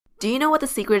Do you know what the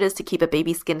secret is to keep a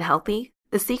baby's skin healthy?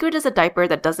 The secret is a diaper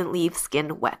that doesn't leave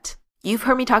skin wet. You've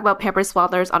heard me talk about Pampers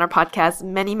Swaddlers on our podcast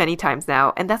many times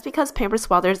now, and that's because Pampers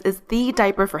Swaddlers is the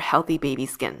diaper for healthy baby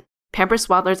skin. Pampers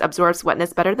Swaddlers absorbs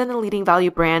wetness better than the leading value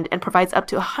brand and provides up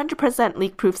to 100%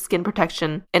 leak-proof skin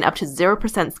protection and up to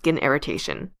 0% skin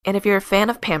irritation. And if you're a fan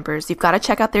of Pampers, you've got to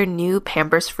check out their new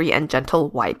Pampers Free and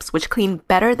Gentle wipes, which clean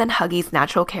better than Huggies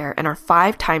Natural Care and are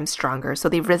 5 times stronger, so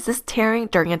they resist tearing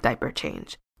during a diaper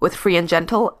change. With Free and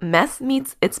Gentle, mess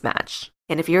meets its match.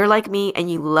 And if you're like me and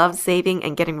you love saving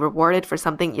and getting rewarded for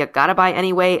something you gotta buy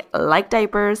anyway, like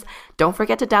diapers, don't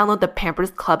forget to download the Pampers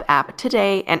Club app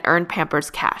today and earn Pampers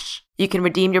Cash. You can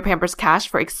redeem your Pampers Cash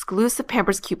for exclusive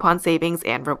Pampers coupon savings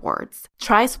and rewards.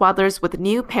 Try Swaddlers with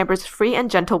new Pampers Free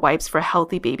and Gentle wipes for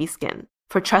healthy baby skin.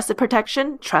 For trusted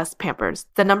protection, trust Pampers,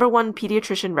 the #1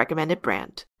 pediatrician recommended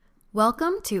brand.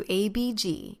 Welcome to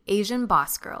ABG, Asian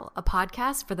Boss Girl, a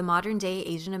podcast for the modern-day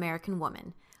Asian American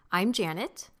woman. I'm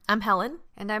Janet. I'm Helen.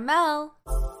 And I'm Mel.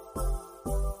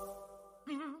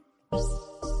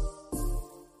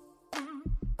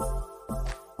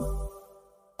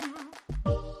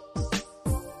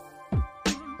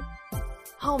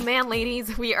 Oh man,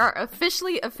 ladies, we are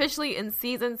officially in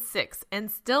season 6 and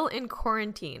still in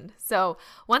quarantine. So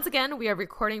once again, we are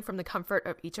recording from the comfort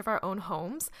of each of our own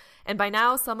homes. And by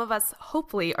now, some of us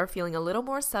hopefully are feeling a little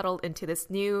more settled into this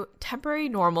new temporary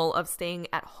normal of staying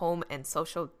at home and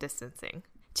social distancing.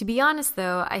 To be honest,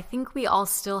 though, I think we all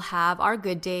still have our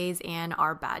good days and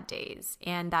our bad days,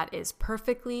 and that is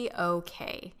perfectly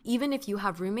okay. Even if you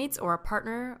have roommates or a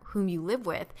partner whom you live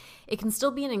with, it can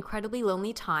still be an incredibly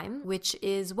lonely time, which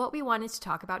is what we wanted to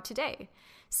talk about today.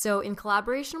 So in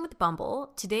collaboration with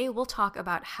Bumble, today we'll talk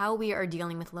about how we are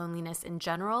dealing with loneliness in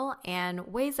general and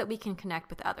ways that we can connect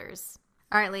with others.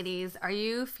 All right, ladies, are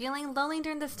you feeling lonely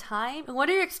during this time? What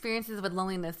are your experiences with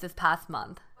loneliness this past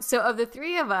month? So of the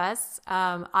three of us,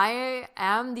 I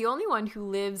am the only one who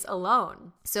lives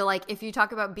alone. So like if you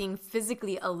talk about being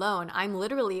physically alone, I'm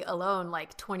literally alone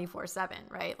like 24/7,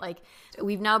 right? Like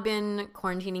we've now been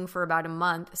quarantining for about a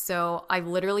month. So I've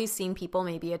literally seen people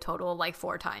maybe a total of like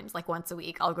 4 times, like once a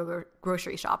week. I'll go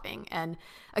grocery shopping and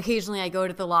occasionally I go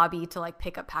to the lobby to like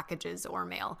pick up packages or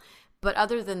mail. But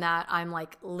other than that, I'm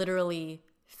like literally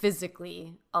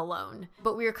physically alone.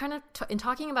 But we were kind of in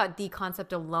talking about the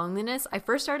concept of loneliness. I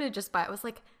first started I was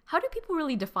like, how do people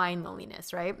really define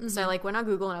loneliness, right? Mm-hmm. So I like went on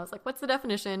Google and I was like, what's the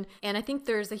definition? And I think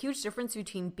there's a huge difference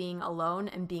between being alone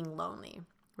and being lonely,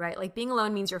 right? Like being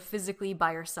alone means you're physically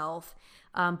by yourself,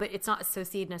 but it's not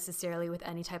associated necessarily with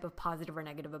any type of positive or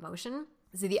negative emotion.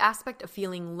 So the aspect of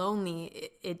feeling lonely,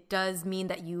 it does mean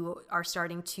that you are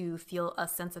starting to feel a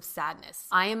sense of sadness.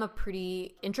 I am a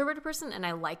pretty introverted person and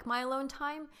I like my alone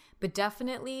time, but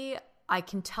definitely I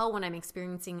can tell when I'm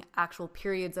experiencing actual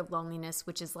periods of loneliness,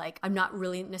 which is like I'm not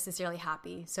really necessarily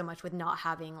happy so much with not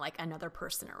having like another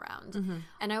person around. Mm-hmm.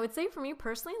 And I would say for me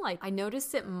personally, like I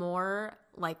notice it more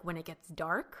like when it gets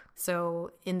dark.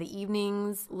 So in the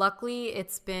evenings, luckily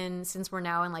it's been, since we're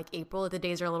now in like April, the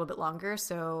days are a little bit longer.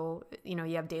 So, you know,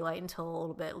 you have daylight until a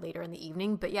little bit later in the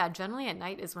evening. But yeah, generally at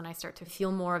night is when I start to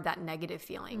feel more of that negative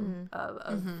feeling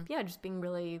of just being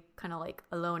really kind of like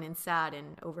alone and sad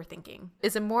and overthinking.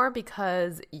 Is it more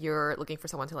because you're looking for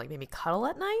someone to like maybe cuddle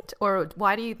at night? Or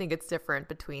why do you think it's different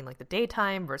between like the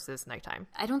daytime versus nighttime?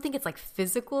 I don't think it's like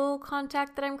physical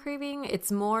contact that I'm craving.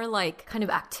 It's more like kind of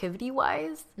activity-wise.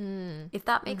 If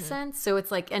that makes sense. So it's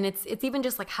like, and it's even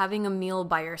just like having a meal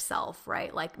by yourself,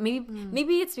 right? Like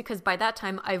maybe it's because by that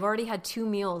time I've already had 2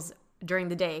 meals during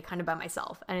the day kind of by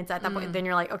myself. And it's at that point, then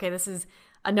you're like, okay, this is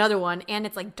another one. And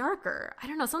it's like darker. I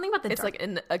don't know, something about it's like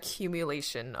an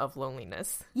accumulation of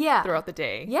loneliness throughout the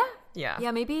day.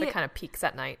 Yeah, maybe it kind of peaks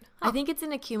at night. I think it's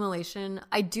an accumulation.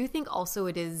 I do think also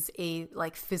it is a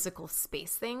like physical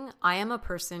space thing. I am a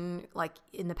person, like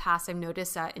in the past I've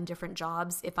noticed that in different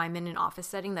jobs, if I'm in an office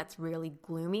setting that's really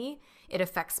gloomy, it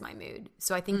affects my mood.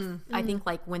 So I think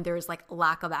like when there's like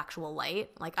lack of actual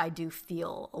light, like I do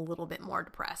feel a little bit more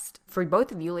depressed. For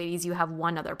both of you ladies, you have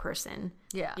one other person.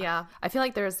 Yeah. I feel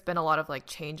like there's been a lot of like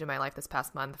change in my life this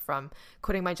past month, from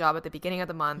quitting my job at the beginning of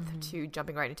the month to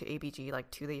jumping right into ABG like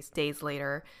 2 days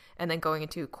later, and then going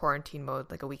into quarantine mode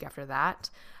like a week after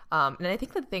that. And I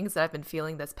think the things that I've been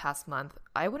feeling this past month,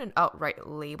 I wouldn't outright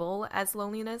label as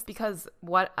loneliness, because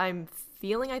what I'm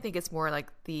feeling, I think, is more like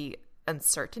the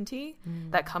uncertainty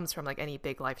that comes from like any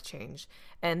big life change,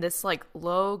 and this like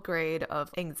low grade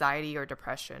of anxiety or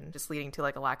depression just leading to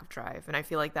like a lack of drive. And I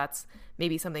feel like that's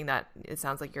maybe something that it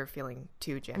sounds like you're feeling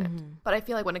too, Janet. But I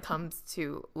feel like when it comes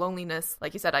to loneliness,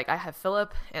 like you said, like I have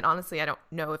Philip, and honestly I don't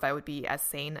know if I would be as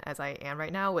sane as I am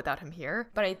right now without him here.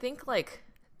 But I think like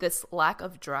this lack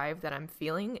of drive that I'm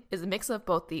feeling is a mix of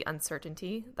both the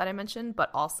uncertainty that I mentioned, but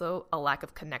also a lack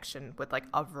of connection with like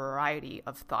a variety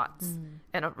of thoughts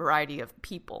and a variety of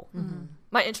people.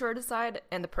 My introverted side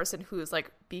and the person who is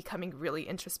like becoming really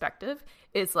introspective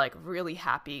is like really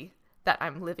happy that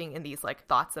I'm living in these like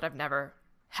thoughts that I've never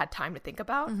had time to think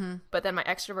about. But then my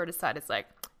extroverted side is like,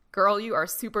 girl, you are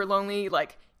super lonely.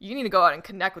 Like, you need to go out and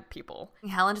connect with people.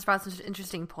 Helen just brought some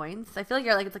interesting points. I feel like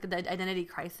you're like, it's like an identity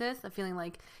crisis of feeling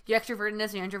like your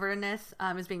extrovertedness and your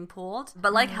introvertedness is being pulled.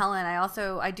 But like Helen,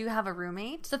 I do have a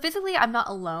roommate. So physically, I'm not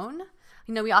alone.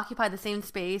 You know, we occupy the same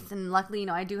space, and luckily, you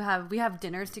know, we have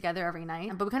dinners together every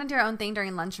night, but we kind of do our own thing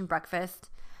during lunch and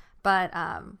breakfast. But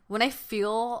when I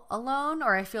feel alone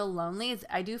or I feel lonely,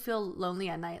 I do feel lonely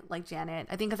at night, like Janet.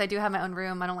 I think because I do have my own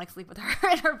room. I don't like sleep with her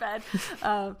in her bed.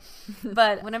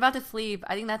 But when I'm about to sleep,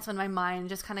 I think that's when my mind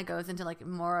just kind of goes into like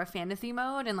more a fantasy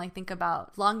mode and like think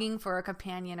about longing for a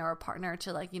companion or a partner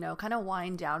to like, you know, kind of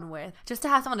wind down with, just to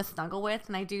have someone to snuggle with.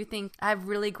 And I do think I have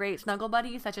really great snuggle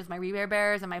buddies, such as my We Bare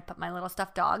Bears and my little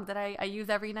stuffed dog that I use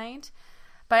every night.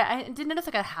 But I did notice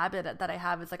like a habit that I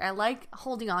have is like I like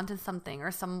holding on to something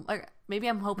or maybe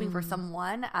I'm hoping for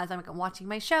someone as I'm like, watching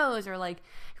my shows or like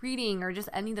reading or just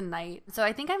ending the night. So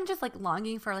I think I'm just like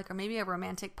longing for like or maybe a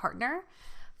romantic partner.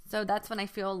 So that's when I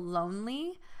feel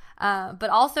lonely. But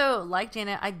also like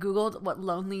Janet, I Googled what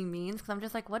lonely means because I'm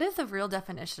just like, what is the real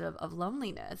definition of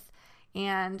loneliness?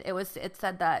 And it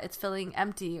said that it's feeling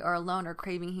empty or alone or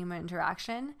craving human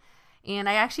interaction. And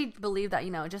I actually believe that, you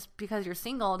know, just because you're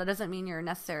single, that doesn't mean you're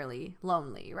necessarily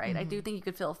lonely, right? I do think you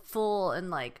could feel full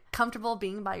and like comfortable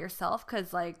being by yourself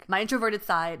because like my introverted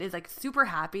side is like super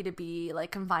happy to be like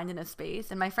confined in a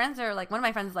space. And my friends are like, one of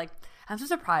my friends is like, I'm so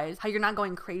surprised how you're not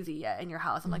going crazy yet in your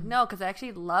house. I'm like, no, because I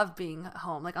actually love being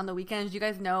home. Like on the weekends, you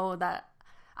guys know that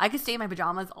I could stay in my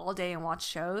pajamas all day and watch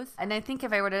shows. And I think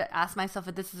if I were to ask myself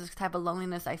if this is the type of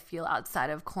loneliness I feel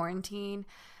outside of quarantine,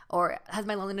 or has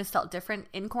my loneliness felt different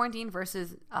in quarantine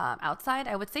versus outside?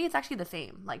 I would say it's actually the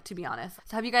same, like, to be honest.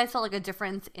 So have you guys felt like a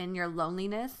difference in your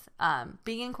loneliness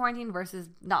being in quarantine versus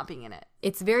not being in it?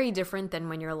 It's very different than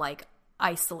when you're like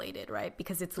isolated, right?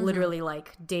 Because it's literally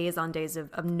like days on days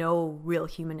of no real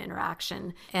human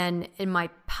interaction. And in my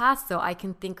past, though, I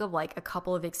can think of like a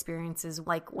couple of experiences,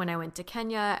 like when I went to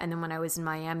Kenya and then when I was in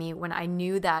Miami, when I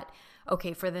knew that,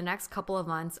 okay, for the next couple of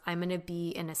months, I'm going to be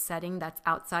in a setting that's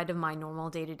outside of my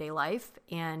normal day-to-day life.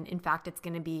 And in fact, it's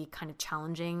going to be kind of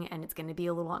challenging and it's going to be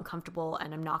a little uncomfortable.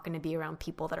 And I'm not going to be around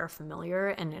people that are familiar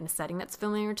and in a setting that's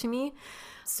familiar to me.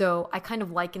 So I kind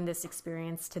of liken this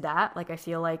experience to that. Like, I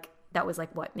feel like that was like,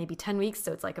 maybe 10 weeks.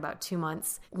 So it's like about 2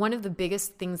 months. One of the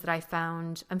biggest things that I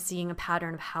found, I'm seeing a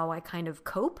pattern of how I kind of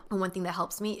cope. And one thing that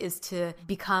helps me is to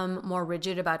become more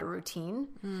rigid about a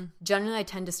routine. Generally, I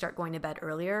tend to start going to bed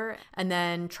earlier and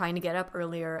then trying to get up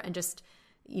earlier and just,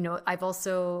 you know,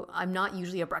 I'm not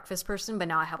usually a breakfast person, but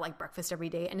now I have like breakfast every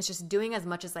day. And it's just doing as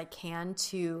much as I can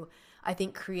to, I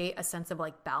think, create a sense of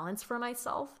like balance for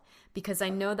myself, because I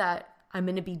know that I'm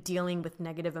going to be dealing with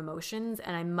negative emotions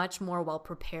and I'm much more well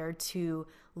prepared to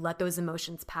let those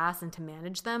emotions pass and to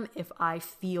manage them if I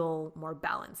feel more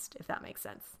balanced, if that makes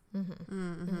sense.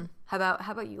 How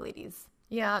about you ladies?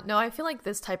 Yeah, no, I feel like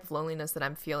this type of loneliness that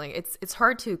I'm feeling, it's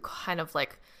hard to kind of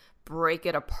like break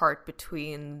it apart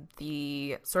between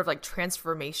the sort of like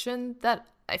transformation that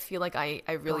I feel like I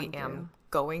really am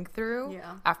going through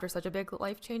after such a big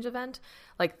life change event.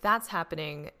 Like that's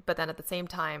happening, but then at the same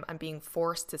time I'm being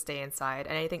forced to stay inside.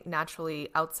 And I think naturally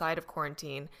outside of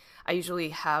quarantine, I usually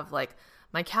have like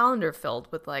my calendar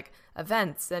filled with like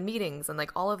events and meetings and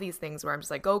like all of these things where I'm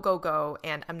just like go,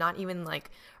 and I'm not even like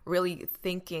really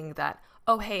thinking that,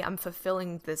 oh hey, I'm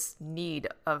fulfilling this need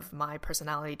of my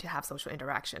personality to have social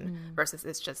interaction versus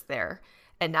it's just there.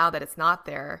 And now that it's not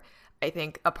there, I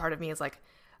think a part of me is like,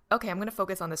 okay, I'm going to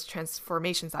focus on this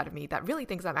transformation side of me that really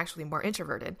thinks I'm actually more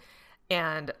introverted.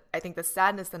 And I think the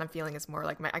sadness that I'm feeling is more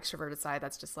like my extroverted side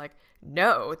that's just like,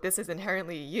 no, this is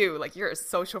inherently you. Like, you're a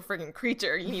social freaking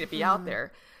creature. You need to be out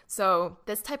there. So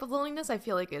this type of loneliness I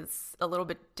feel like is a little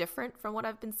bit different from what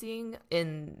I've been seeing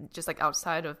in just like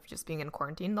outside of just being in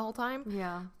quarantine the whole time.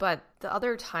 Yeah. But the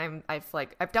other time I've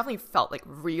definitely felt like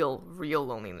real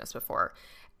loneliness before.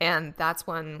 And that's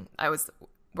when I was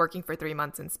working for 3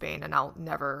 months in Spain, and I'll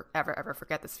never, ever, ever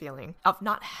forget this feeling of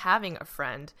not having a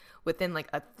friend within like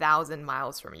 1,000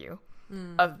 miles from you,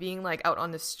 of being like out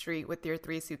on the street with your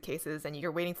 3 suitcases and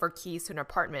you're waiting for keys to an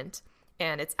apartment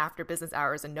and it's after business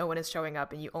hours and no one is showing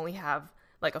up and you only have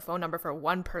like a phone number for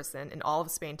one person in all of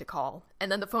Spain to call.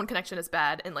 And then the phone connection is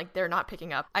bad and like they're not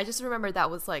picking up. I just remember that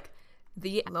was like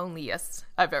the loneliest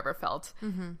I've ever felt.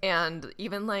 And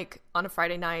even like on a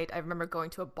Friday night, I remember going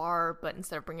to a bar, but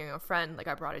instead of bringing a friend, like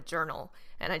I brought a journal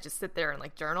and I just sit there and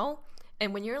like journal.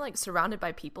 And when you're like surrounded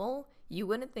by people, you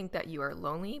wouldn't think that you are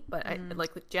lonely, but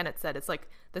like Janet said, it's like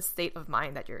the state of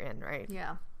mind that you're in, right?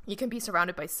 Yeah. You can be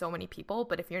surrounded by so many people,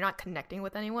 but if you're not connecting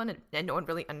with anyone and no one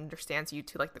really understands you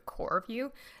to like the core of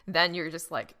you, then you're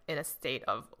just like in a state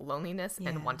of loneliness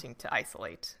and wanting to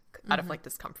isolate out of like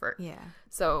discomfort. Yeah.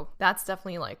 So that's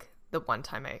definitely like the one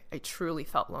time I truly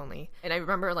felt lonely. And I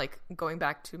remember like going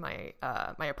back to my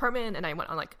my apartment, and I went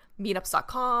on like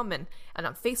meetups.com and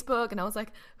on Facebook, and I was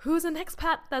like, who's an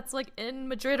expat that's like in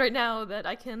Madrid right now that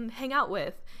I can hang out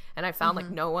with? And I found like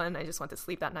no one. I just went to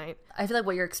sleep that night. I feel like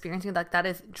what you're experiencing, like that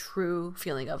is true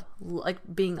feeling of like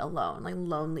being alone, like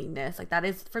loneliness. Like that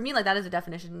is, for me, like that is a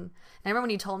definition. And I remember when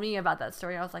you told me about that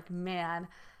story, I was like, man,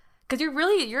 because you're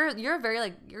very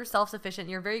like, you're self-sufficient,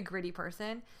 you're a very gritty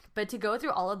person. But to go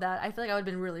through all of that, I feel like I would have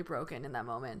been really broken in that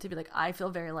moment. To be like, I feel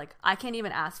very like, I can't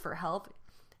even ask for help.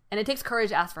 And it takes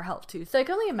courage to ask for help too. So I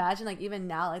can only imagine, like, even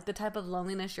now, like the type of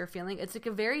loneliness you're feeling, it's like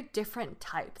a very different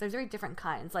type. There's very different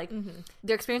kinds. Like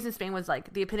their experience in Spain was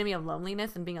like the epitome of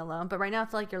loneliness and being alone. But right now I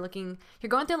feel like you're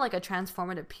going through like a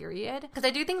transformative period. Because I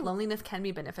do think loneliness can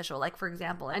be beneficial. Like, for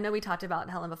example, I know we talked about,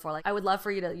 Helen, before, like I would love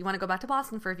for you want to go back to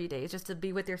Boston for a few days just to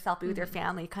be with yourself, be with your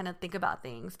family, kind of think about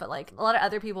things. But like a lot of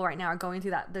other people right now are going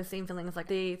through the same feelings. Like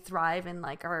they thrive and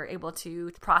like are able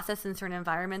to process in certain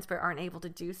environments but aren't able to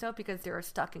do so because they're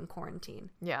stuck in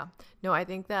quarantine. Yeah. No, I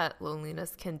think that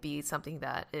loneliness can be something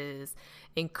that is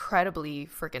incredibly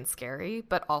freaking scary,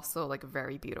 but also like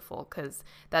very beautiful, because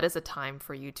that is a time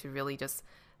for you to really just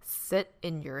sit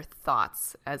in your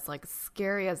thoughts, as like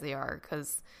scary as they are,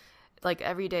 because like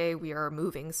every day we are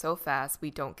moving so fast, we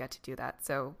don't get to do that.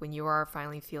 So when you are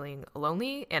finally feeling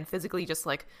lonely and physically just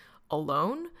like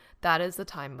alone, that is a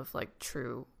time of like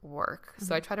true work.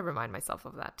 So I try to remind myself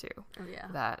of that too. Oh, yeah.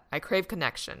 That I crave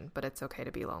connection, but it's okay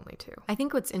to be lonely too. I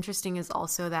think what's interesting is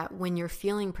also that when you're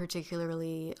feeling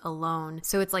particularly alone,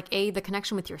 so it's like the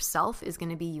connection with yourself is going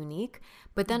to be unique,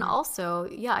 but then also,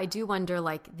 yeah, I do wonder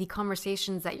like the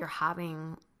conversations that you're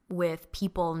having with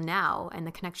people now and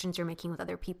the connections you're making with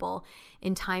other people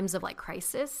in times of like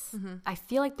crisis. I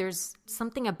feel like there's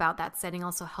something about that setting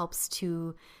also helps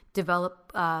to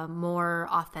develop more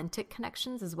authentic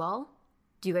connections as well.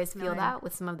 Do you guys feel that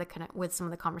with some of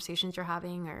the conversations you're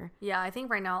having? Or yeah, I think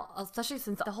right now, especially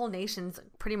since the whole nation's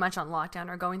pretty much on lockdown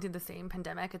or going through the same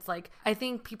pandemic, it's like I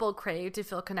think people crave to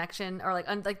feel connection or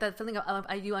like that feeling of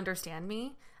you understand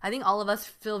me. I think all of us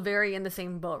feel very in the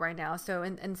same boat right now. So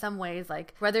in some ways,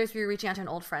 like whether it's you're reaching out to an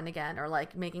old friend again or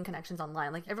like making connections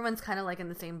online, like everyone's kind of like in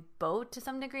the same boat to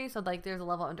some degree. So like there's a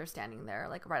level of understanding there,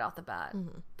 like right off the bat.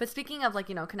 But speaking of like,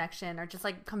 connection or just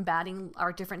like combating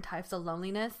our different types of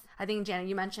loneliness, I think, Janet,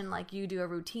 you mentioned like you do a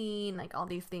routine, like all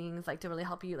these things like to really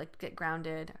help you like get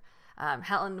grounded.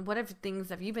 Helen, what things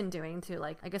have you been doing to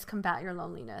like, I guess, combat your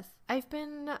loneliness? I've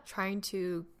been trying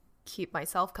to keep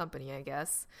myself company, I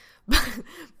guess,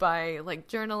 by like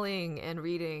journaling and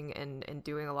reading and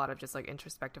doing a lot of just like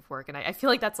introspective work. And I feel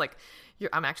like that's like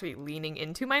I'm actually leaning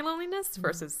into my loneliness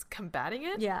versus combating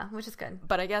it. Yeah, which is good.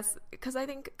 But I guess because I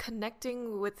think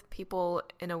connecting with people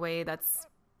in a way that's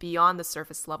beyond the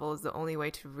surface level is the only way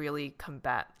to really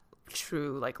combat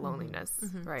true like loneliness,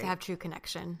 right? to have true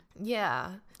connection.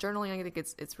 Yeah, journaling, I think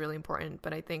it's really important.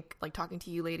 But I think like talking to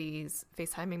you ladies,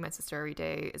 FaceTiming my sister every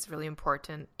day is really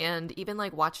important. And even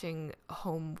like watching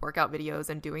home workout videos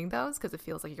and doing those, because it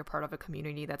feels like you're part of a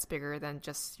community that's bigger than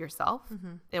just yourself.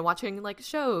 And watching like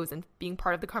shows and being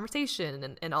part of the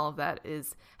conversation and all of that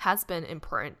has been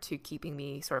important to keeping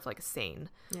me sort of like sane.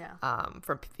 Yeah.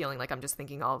 From feeling like I'm just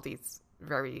thinking all of these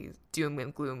very doom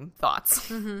and gloom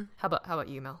thoughts. How about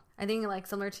you, Mel? I think like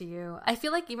similar to you, I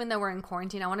feel like even though we're in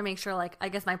quarantine, I want to make sure like I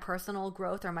guess my personal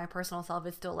growth or my personal self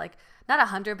is still like not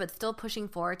 100 but still pushing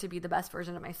forward to be the best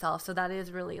version of myself. So that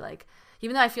is really like,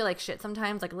 even though I feel like shit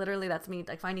sometimes, like literally that's me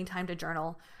like finding time to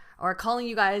journal or calling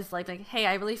you guys like hey,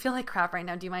 I really feel like crap right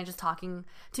now, do you mind just talking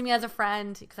to me as a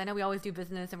friend? Because I know we always do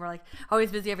business and we're like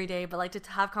always busy every day, but like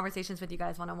to have conversations with you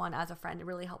guys one-on-one as a friend, it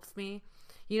really helps me.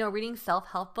 Reading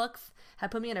self-help books have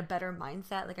put me in a better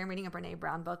mindset. Like I'm reading a Brene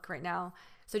Brown book right now.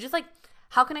 So just like,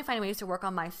 how can I find ways to work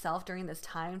on myself during this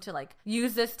time to like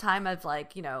use this time as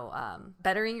like,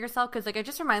 bettering yourself? Cause like, it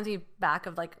just reminds me back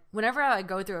of like, whenever I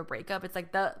go through a breakup, it's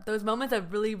like those moments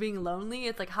of really being lonely.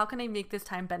 It's like, how can I make this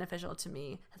time beneficial to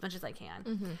me as much as I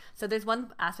can? So there's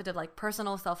one aspect of like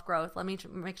personal self-growth. Let me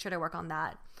make sure to work on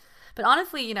that. But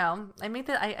honestly, you know,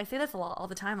 I say this a lot all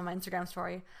the time on my Instagram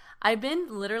story. I've been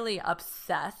literally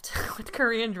obsessed with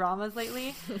Korean dramas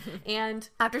lately. And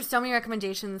after so many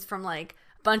recommendations from like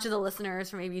a bunch of the listeners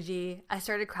from ABG, I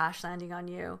started crash landing on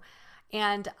you.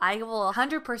 And I will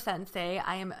 100% say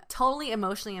I am totally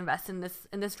emotionally invested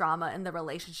in this drama, in the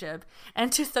relationship.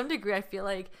 And to some degree, I feel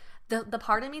like the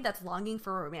part of me that's longing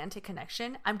for a romantic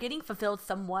connection, I'm getting fulfilled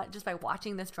somewhat just by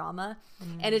watching this drama.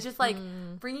 And it's just like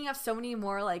bringing up so many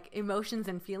more like emotions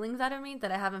and feelings out of me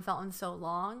that I haven't felt in so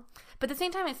long. But at the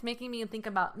same time, it's making me think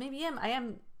about maybe I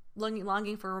am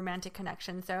longing for a romantic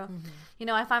connection. So, you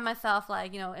know, I find myself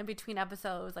like, you know, in between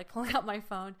episodes, like pulling out my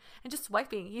phone and just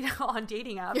swiping, you know, on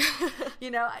dating apps.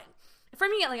 You know, for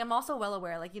me, like, I'm also well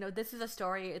aware, like, you know, this is a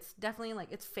story. It's definitely like,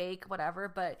 it's fake, whatever,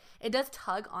 but it does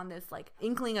tug on this like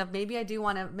inkling of maybe I do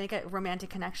want to make a romantic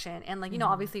connection. And like, you know,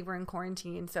 obviously we're in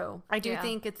quarantine. So I do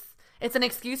think it's an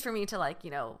excuse for me to like, you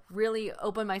know, really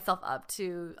open myself up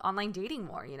to online dating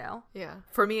more, you know? Yeah.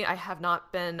 For me, I have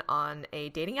not been on a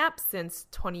dating app since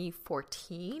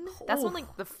 2014. That's when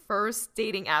like the first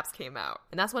dating apps came out.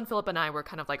 And that's when Philip and I were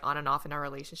kind of like on and off in our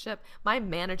relationship. My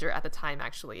manager at the time,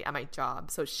 actually, at my job,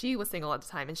 so she was single at the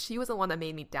time, and she was the one that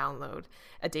made me download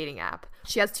a dating app.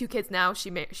 She has 2 kids now.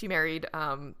 She married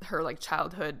her like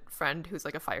childhood friend who's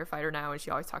like a firefighter now, and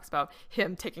she always talks about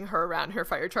him taking her around her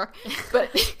fire truck. But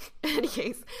in any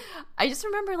case, I just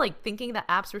remember like thinking that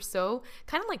apps were so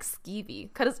kind of like skeevy,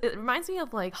 because it reminds me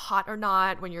of like Hot or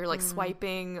Not, when you're like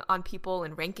swiping on people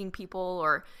and ranking people,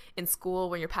 or in school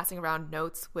when you're passing around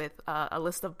notes with a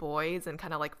list of boys and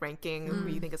kind of like ranking who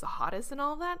you think is the hottest and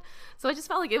all of that. So I just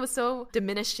felt like it was so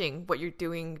diminishing what you're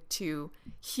doing to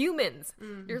humans.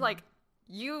 You're like,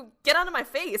 you get out of my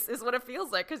face is what it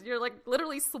feels like, because you're like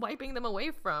literally swiping them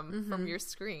away from your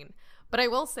screen. But I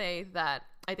will say that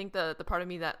I think the part of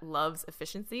me that loves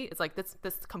efficiency is like, this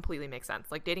completely makes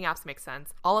sense. Like, dating apps make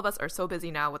sense. All of us are so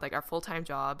busy now with like our full-time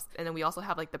jobs, and then we also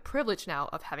have like the privilege now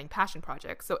of having passion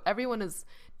projects. So everyone is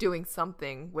doing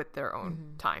something with their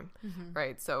own time,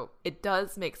 right? So it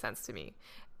does make sense to me.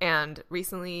 And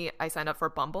recently I signed up for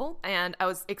Bumble, and I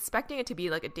was expecting it to be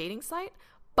like a dating site,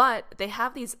 but they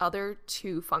have these other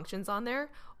 2 functions on there,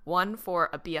 one for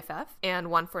a BFF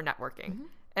and one for networking.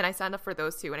 And I signed up for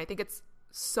those 2, and I think it's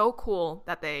so cool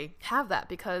that they have that,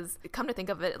 because come to think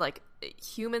of it, like,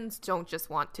 humans don't just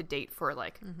want to date for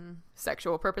like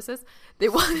sexual purposes. They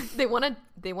want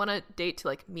to date to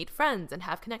like meet friends and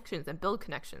have connections and build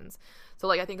connections. So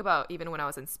like, I think about even when I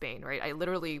was in Spain, right? I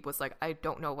literally was like, I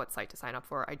don't know what site to sign up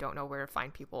for. I don't know where to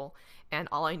find people. And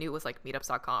all I knew was like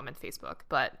meetups.com and Facebook.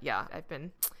 But yeah, I've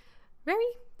been very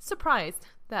surprised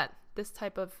that this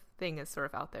type of thing is sort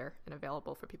of out there and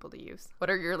available for people to use. What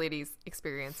are your ladies'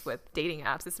 experience with dating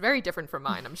apps? It's very different from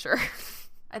mine, I'm sure.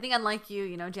 I think unlike you,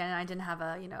 you know, Jen and I didn't have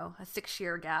a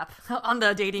 6-year gap on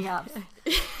the dating apps.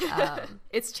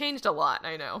 It's changed a lot,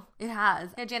 I know. It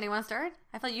has. Hey, Jen, you want to start?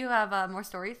 I thought you have more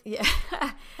stories. Yeah.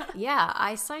 Yeah,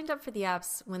 I signed up for the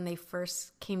apps when they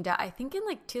first came down, I think in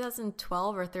like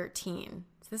 2012 or 13.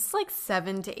 This is like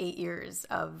 7 to 8 years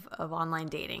of online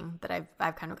dating that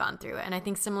I've kind of gone through. And I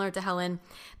think similar to Helen,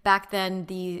 back then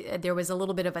there was a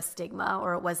little bit of a stigma,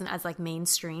 or it wasn't as like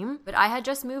mainstream. But I had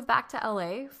just moved back to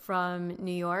LA from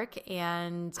New York,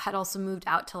 and had also moved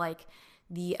out to like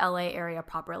the LA area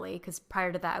properly, because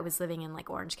prior to that I was living in like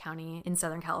Orange County in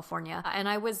Southern California. And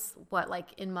I was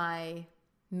like in my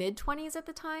mid-20s at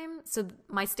the time. So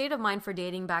my state of mind for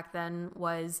dating back then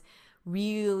was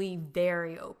really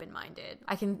very open-minded.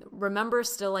 I can remember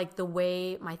still like the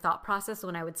way my thought process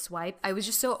when I would swipe, I was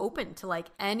just so open to like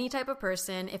any type of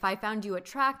person. If I found you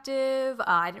attractive,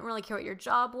 I didn't really care what your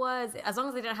job was, as long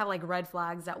as they didn't have like red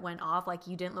flags that went off, like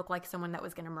you didn't look like someone that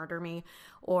was going to murder me,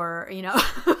 or you know.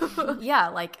 Yeah,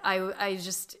 like I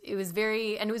just, it was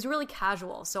very, and it was really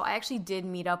casual. So I actually did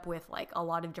meet up with like a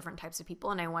lot of different types of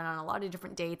people, and I went on a lot of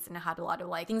different dates, and I had a lot of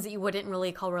like things that you wouldn't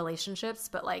really call relationships,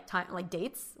 but like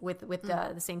dates with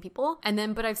the same people. And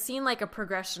then, but I've seen like a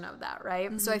progression of that,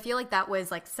 right? So I feel like that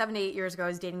was like 7 to 8 years ago. I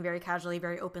was dating very casually,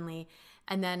 very openly.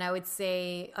 And then I would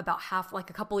say about a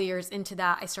couple of years into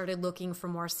that, I started looking for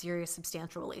more serious,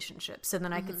 substantial relationships. So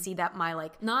then I could see that my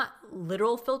like, not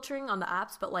literal filtering on the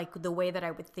apps, but like the way that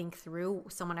I would think through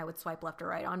someone I would swipe left or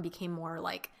right on became more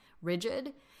like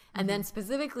rigid. And then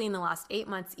specifically in the last 8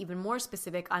 months, even more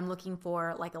specific, I'm looking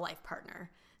for like a life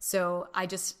partner. So I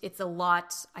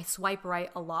swipe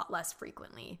right a lot less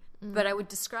frequently. But I would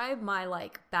describe my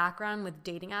like background with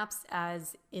dating apps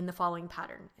as in the following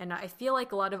pattern. And I feel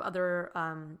like a lot of other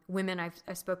women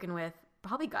I've spoken with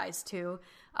probably guys too,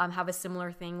 have a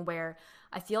similar thing where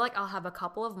I feel like I'll have a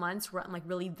couple of months where I'm like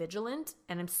really vigilant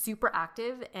and I'm super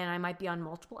active and I might be on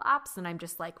multiple apps and I'm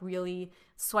just like really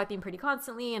swiping pretty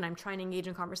constantly and I'm trying to engage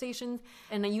in conversations.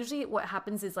 And then usually what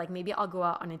happens is like maybe I'll go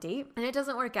out on a date and it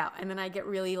doesn't work out. And then I get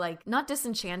really like not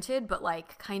disenchanted, but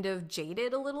like kind of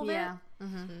jaded a little bit.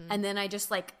 And then I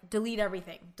just like delete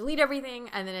everything.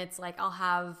 And then it's like I'll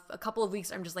have a couple of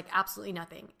weeks where I'm just like absolutely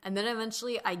nothing. And then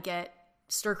eventually I get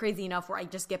stir crazy enough where I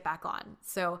just get back on.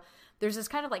 So there's this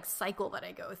kind of like cycle that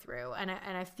I go through, and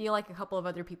I feel like a couple of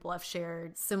other people have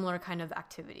shared similar kind of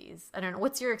activities. I don't know.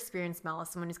 What's your experience, Mel, as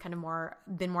someone who's kind of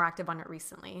been more active on it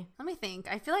recently? Let me think.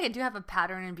 I feel like I do have a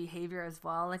pattern in behavior as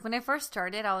well. Like when I first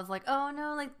started, I was like, oh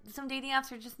no, like some dating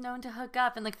apps are just known to hook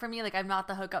up. And like for me, like I'm not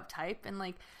the hookup type. And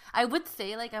like I would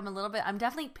say like I'm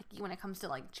definitely picky when it comes to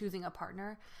like choosing a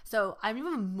partner. So I'm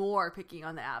even more picky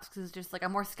on the apps because it's just like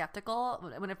I'm more skeptical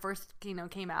when it first,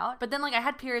 came out. But then like I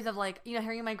had periods of like,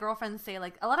 hearing my girlfriends say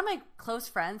like a lot of my close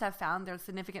friends have found their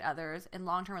significant others in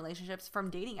long-term relationships from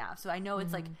dating apps. So I know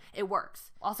it's like it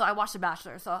works. Also, I watched The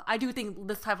Bachelor, so I do think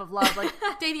this type of love, like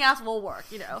dating apps will work,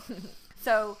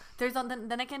 So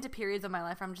then I get into periods of my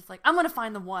life where I'm just like, I'm going to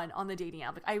find the one on the dating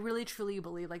app. Like I really truly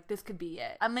believe like this could be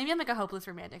it. Maybe I'm like a hopeless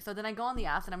romantic. So then I go on the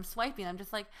apps and I'm swiping. I'm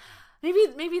just like,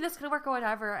 maybe this could work or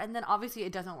whatever. And then obviously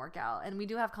it doesn't work out. And we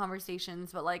do have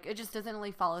conversations, but like it just doesn't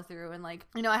really follow through. And like,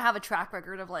 I have a track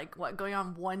record of like going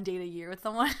on one date a year with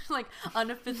someone, like on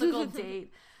a physical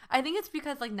date. I think it's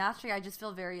because like naturally I just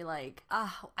feel very like I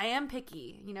am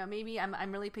picky, maybe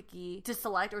I'm really picky to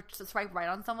select or to swipe right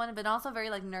on someone, but also very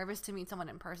like nervous to meet someone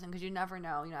in person because you never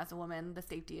know, as a woman, the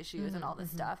safety issues and all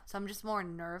this stuff. So I'm just more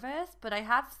nervous, but I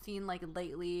have seen like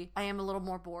lately I am a little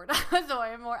more bored, so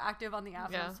I am more active on the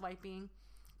app and swiping.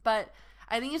 But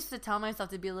I think it's just to tell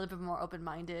myself to be a little bit more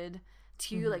open-minded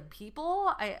to like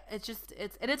people.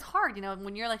 It's hard,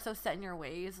 when you're like so set in your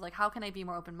ways, like how can I be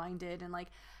more open-minded and like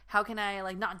how can I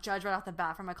like not judge right off the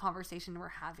bat from a conversation we're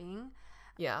having?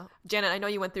 Yeah. Janet, I know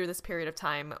you went through this period of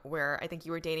time where I think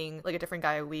you were dating like a different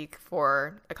guy a week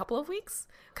for a couple of weeks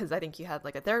because I think you had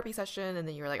like a therapy session and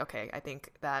then you were like, okay, I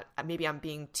think that maybe I'm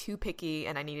being too picky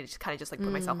and I needed to kind of just like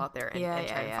put myself out there and try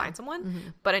and find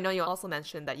someone. But I know you also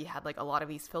mentioned that you had like a lot of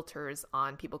these filters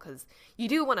on people because you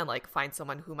do want to like find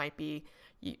someone who might be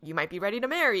you might be ready to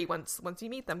marry once you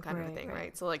meet them kind of a thing,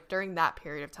 right? So like during that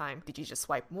period of time, did you just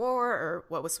swipe more or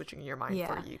what was switching in your mind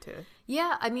for you to?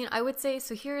 Yeah, I mean, I would say,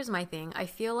 so here's my thing. I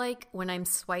feel like when I'm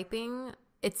swiping,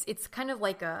 it's kind of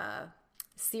like a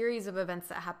series of events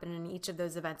that happen, and in each of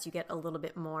those events you get a little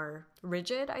bit more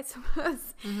rigid, I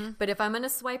suppose. But if I'm going to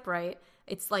swipe right,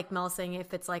 it's like Mel saying,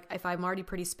 if I'm already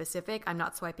pretty specific, I'm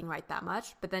not swiping right that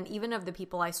much. But then even of the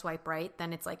people I swipe right,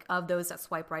 then it's like of those that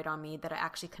swipe right on me that I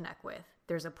actually connect with,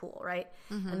 there's a pool, right?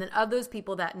 And then of those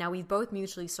people that now we both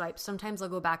mutually swipe, sometimes I'll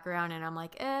go back around and I'm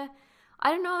like, I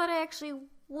don't know that I actually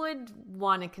would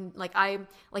want to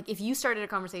if you started a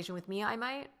conversation with me, I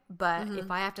might, but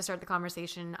if I have to start the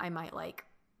conversation, I might like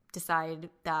decide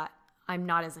that I'm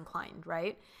not as inclined,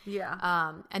 right?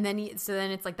 Yeah. And then it's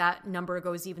like that number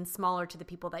goes even smaller to the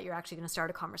people that you're actually going to start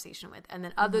a conversation with. And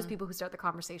then of those people who start the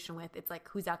conversation with, it's like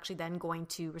who's actually then going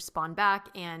to respond back,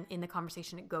 and in the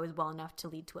conversation it goes well enough to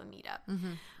lead to a meetup.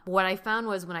 What I found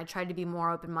was when I tried to be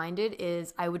more open-minded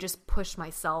is I would just push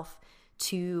myself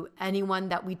to anyone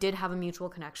that we did have a mutual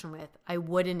connection with. I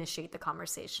would initiate the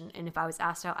conversation. And if I was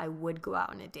asked out, I would go out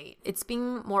on a date. It's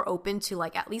being more open to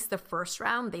like at least the first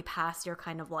round, they pass your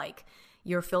kind of like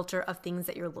your filter of things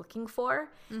that you're looking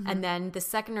for. And then the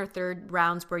second or third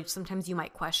rounds where sometimes you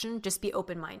might question, just be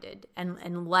open-minded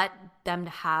and let them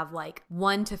have like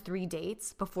 1 to 3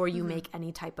 dates before you make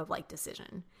any type of like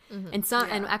decision. And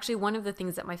actually one of the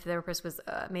things that my therapist was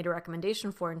made a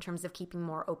recommendation for in terms of keeping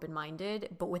more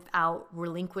open-minded, but without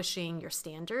relinquishing your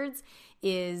standards,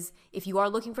 is if you are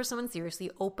looking for someone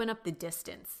seriously, open up the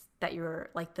distance that you're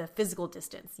like the physical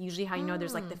distance. Usually how you know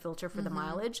there's like the filter for the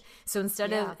mileage. So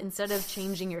instead of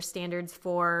changing your standards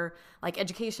for like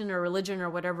education or religion or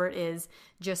whatever it is,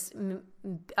 just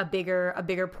a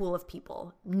bigger pool of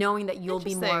people, knowing that you'll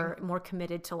be more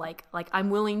committed to like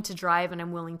I'm willing to drive and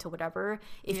I'm willing to whatever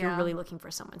if you're really looking for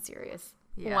someone serious.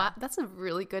 Wow, that's a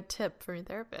really good tip from your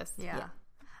therapist. Yeah.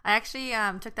 I actually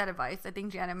took that advice. I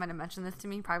think Janet might have mentioned this to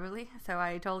me privately. So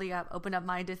I totally opened up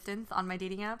my distance on my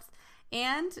dating apps.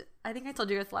 And I think I told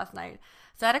you this last night.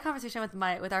 So I had a conversation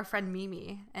with our friend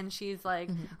Mimi, and she's like,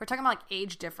 we're talking about like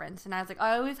age difference. And I was like,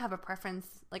 I always have a preference.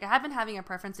 Like I have been having a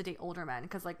preference to date older men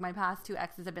because like my past 2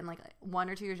 exes have been like 1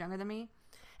 or 2 years younger than me.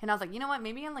 And I was like, you know what?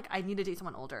 Maybe I need to date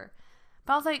someone older.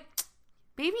 But I was like,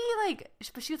 maybe like,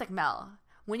 but she was like, Mel,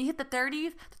 when you hit the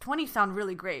 30s, the 20s sound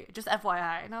really great. Just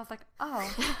FYI. And I was like,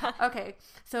 oh, okay.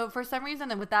 So for some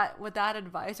reason, and with that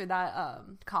advice or that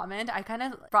comment, I kind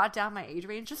of brought down my age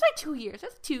range just by 2 years,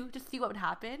 just to see what would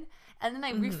happen. And then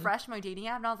I refreshed my dating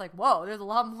app, and I was like, whoa, there's a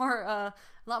lot more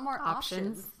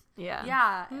options.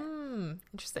 Yeah.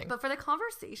 Interesting. But for the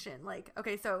conversation, like,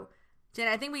 okay, so Jen,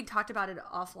 I think we talked about it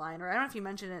offline, or I don't know if you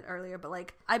mentioned it earlier, but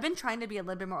like I've been trying to be a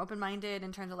little bit more open-minded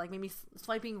in terms of like maybe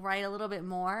swiping right a little bit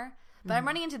more. But I'm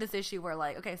running into this issue where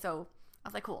like, okay, so I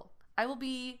was like, cool, I will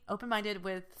be open-minded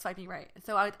with swiping right.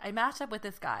 So I matched up with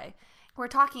this guy. We're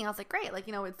talking. I was like, great, like,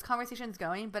 you know, it's conversation's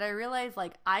going. But I realized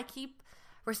like I keep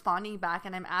responding back,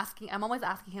 and I'm always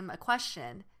asking him a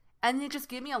question. And they just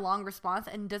give me a long response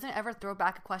and doesn't ever throw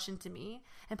back a question to me.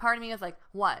 And part of me is like,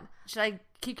 one, should I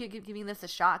keep giving this a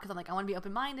shot? Because I'm like, I want to be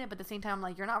open-minded, but at the same time, I'm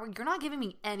like, you're not giving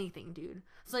me anything, dude.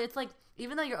 So it's like,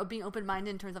 even though you're being open-minded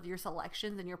in terms of your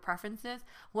selections and your preferences,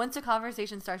 once the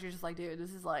conversation starts, you're just like, dude,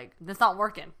 this not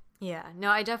working. Yeah, no,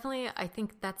 I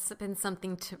think that's been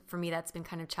something for me that's been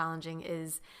kind of challenging.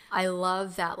 Is I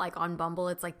love that like on Bumble,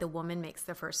 it's like the woman makes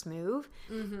the first move,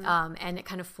 and it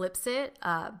kind of flips it.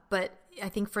 But I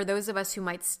think for those of us who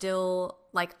might still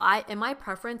like, in my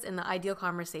preference in the ideal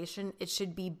conversation, it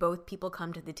should be both people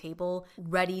come to the table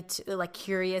ready to like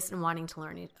curious and wanting to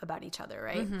learn about each other,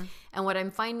 right? And what I'm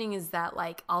finding is that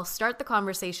like I'll start the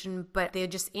conversation, but they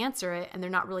just answer it and they're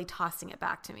not really tossing it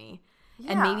back to me.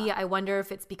 Yeah. And maybe I wonder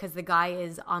if it's because the guy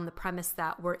is on the premise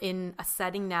that we're in a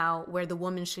setting now where the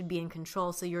woman should be in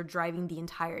control, so you're driving the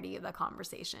entirety of the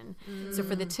conversation. So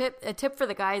for a tip for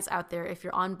the guys out there, if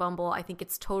you're on Bumble, I think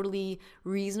it's totally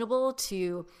reasonable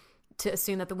to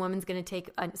assume that the woman's going to take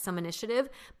some initiative.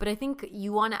 But I think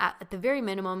you want to, at the very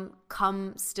minimum,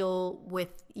 come still with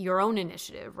your own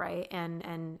initiative, right?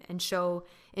 And show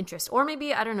interest. Or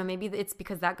maybe, I don't know, maybe it's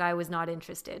because that guy was not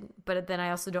interested. But then I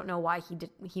also don't know why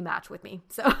he matched with me.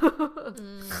 So...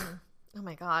 Oh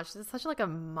my gosh, this is such like a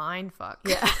mind fuck.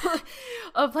 Yeah.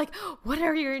 Of like, what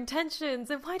are your intentions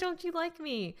and why don't you like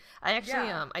me? I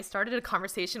actually I started a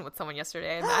conversation with someone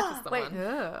yesterday. I matched with someone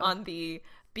on the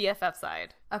BFF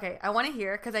side. Okay, I want to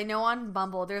hear, because I know on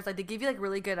Bumble there's like, they give you like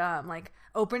really good like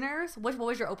openers. What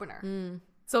was your opener?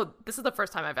 So this is the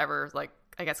first time I've ever like,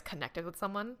 I guess, connected with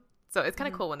someone. So it's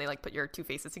kind of cool when they like put your two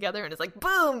faces together and it's like,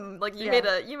 boom, like you made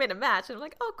a match. And I'm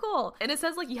like, oh, cool. And it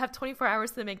says like you have 24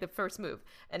 hours to make the first move.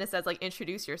 And it says like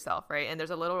introduce yourself, right? And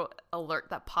there's a little alert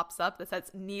that pops up that says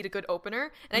need a good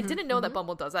opener. And I didn't know that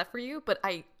Bumble does that for you, but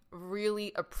I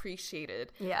really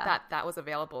appreciated that was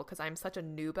available, because I'm such a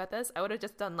noob at this. I would have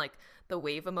just done like the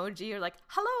wave emoji or like,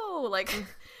 hello, like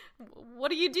what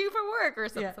do you do for work, or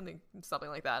something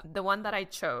like that. The one that I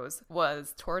chose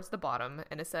was towards the bottom,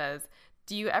 and it says,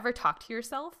 do you ever talk to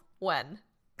yourself? When?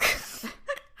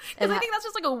 Because I think that's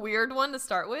just like a weird one to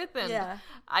start with, and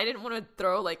I didn't want to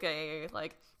throw like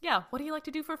what do you like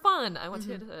to do for fun? I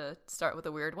wanted to start with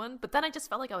a weird one, but then I just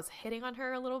felt like I was hitting on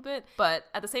her a little bit. But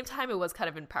at the same time, it was kind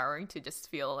of empowering to just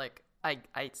feel like I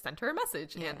sent her a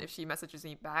message, and if she messages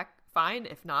me back, fine.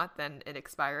 If not, then it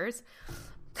expires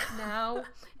now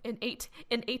in 8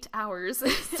 hours.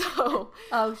 So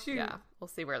oh shoot, yeah, we'll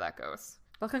see where that goes.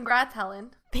 Well, congrats,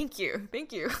 Helen. Thank you.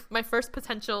 My first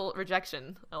potential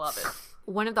rejection. I love it.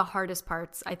 One of the hardest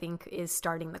parts, I think, is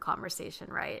starting the conversation,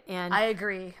 right? And I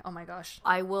agree. Oh my gosh.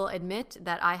 I will admit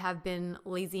that I have been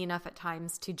lazy enough at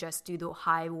times to just do the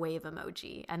high wave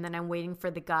emoji, and then I'm waiting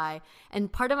for the guy.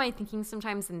 And part of my thinking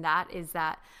sometimes in that is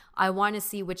that I want to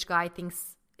see which guy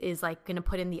thinks is like going to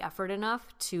put in the effort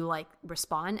enough to like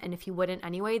respond. And if he wouldn't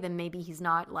anyway, then maybe he's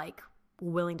not like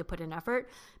willing to put in effort.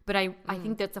 But I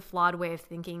think that's a flawed way of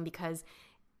thinking, because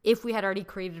if we had already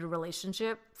created a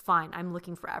relationship, fine, I'm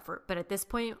looking for effort. But at this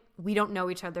point, we don't know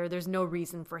each other. There's no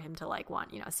reason for him to like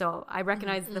want, so I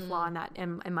recognize the flaw in that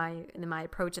in my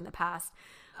approach in the past.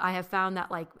 I have found that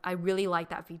like I really like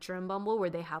that feature in Bumble where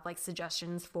they have like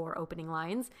suggestions for opening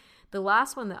lines. The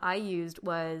last one that I used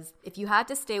was, if you had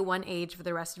to stay one age for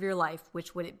the rest of your life,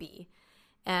 which would it be?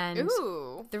 And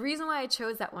the reason why I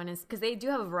chose that one is because they do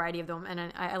have a variety of them.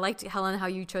 And I liked, Helen, how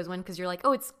you chose one, because you're like,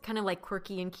 oh, it's kind of like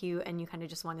quirky and cute, and you kind of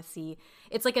just want to see.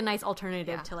 It's like a nice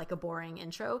alternative to like a boring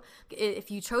intro.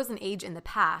 If you chose an age in the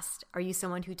past, are you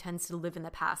someone who tends to live in the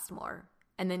past more?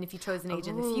 And then if you chose an age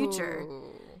in the future,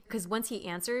 because once he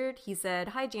answered, he said,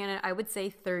 hi, Janet, I would say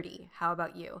 30. How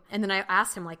about you? And then I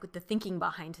asked him like with the thinking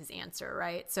behind his answer,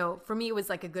 right? So for me, it was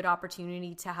like a good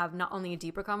opportunity to have not only a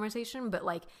deeper conversation, but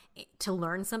like to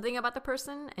learn something about the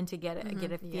person and to get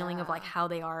a feeling of like how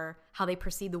they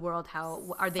perceive the world,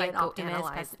 how are they an optimist?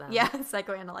 Psychoanalyze them. Yeah,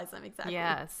 psychoanalyze them, exactly.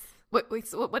 Yes. What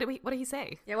did he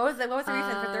say? Yeah, what was the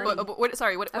reason for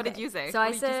 30? What did you say? So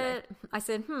I said,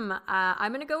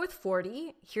 I'm going to go with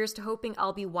 40. Here's to hoping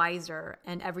I'll be wiser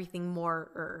and everything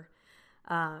more.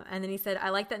 And then he said, I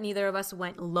like that neither of us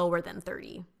went lower than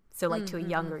 30. So like to a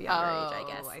younger age, I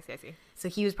guess. I see. So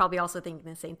he was probably also thinking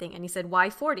the same thing. And he said, why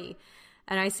 40?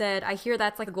 And I said, I hear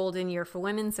that's like a golden year for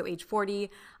women, so age 40.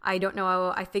 I don't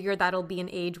know. I figure that'll be an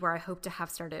age where I hope to have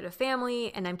started a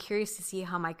family, and I'm curious to see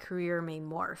how my career may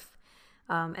morph.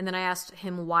 And then I asked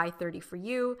him, why 30 for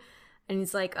you? And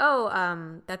he's like,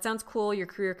 that sounds cool. Your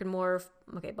career can morph.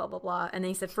 Okay, blah, blah, blah. And then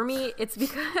he said, for me, it's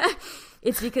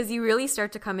because you really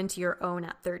start to come into your own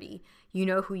at 30. You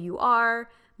know who you are,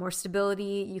 more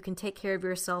stability. You can take care of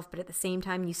yourself, but at the same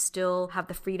time, you still have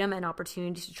the freedom and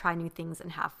opportunity to try new things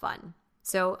and have fun.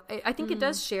 So I think it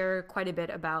does share quite a bit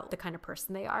about the kind of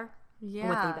person they are and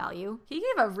what they value. He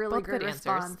gave a really good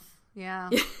response.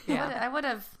 Answers. Yeah. I would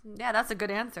have. Yeah, that's a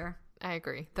good answer. I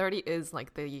agree. 30 is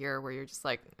like the year where you're just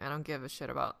like, I don't give a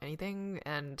shit about anything,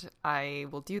 and I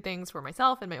will do things for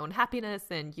myself and my own happiness,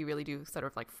 and you really do sort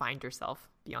of like find yourself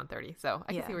beyond 30. So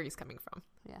I can see where he's coming from.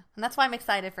 Yeah. And that's why I'm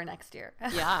excited for next year.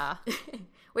 Yeah.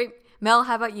 Wait, Mel,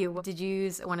 how about you? Did you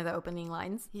use one of the opening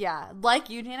lines? Yeah. Like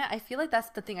you, Janet, I feel like that's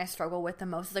the thing I struggle with the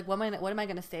most. Is like, what am I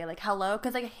going to say? Like, hello?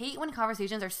 Because I hate when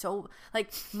conversations are so,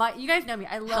 like, you guys know me.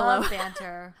 I love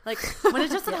banter. Like, when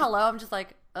it's just a hello, I'm just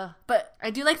like, ugh. But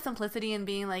I do like simplicity and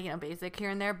being like, basic here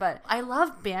and there. But I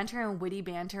love banter and witty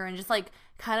banter and just like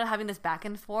kind of having this back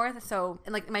and forth. So,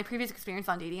 in like my previous experience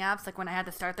on dating apps, like when I had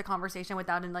to start the conversation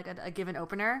without like a given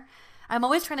opener, I'm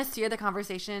always trying to steer the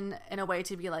conversation in a way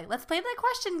to be like, let's play the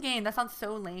question game. That sounds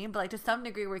so lame, but like to some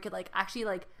degree where we could like actually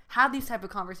like have these type of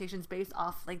conversations based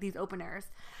off like these openers.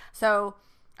 So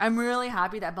I'm really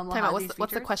happy that Bumble has these features.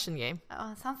 What's the question game?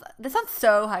 Oh, this sounds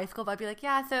so high school, but I'd be like,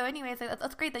 yeah, so anyways, like,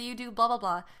 that's great that you do blah, blah,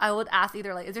 blah. I would ask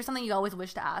either like, is there something you always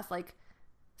wish to ask? Like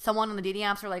someone on the dating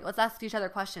apps, or like, let's ask each other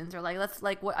questions, or like, let's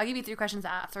like, I'll give you 3 questions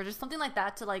to ask, or just something like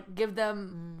that to like give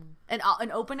them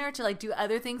an opener to like do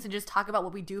other things and just talk about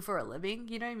what we do for a living.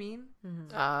 You know what I mean?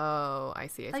 Mm-hmm. Oh, I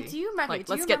see. Like, do you remember? Like,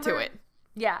 let's get to it.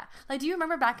 Yeah. Like, do you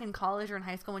remember back in college or in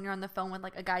high school when you're on the phone with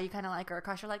like a guy you kind of like or a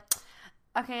crush? You're like,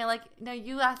 okay, like, no,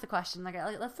 you ask the question. Like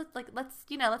let's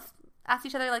ask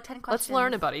each other like 10 questions. Let's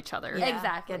learn about each other. Yeah,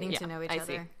 exactly. Getting to know each other.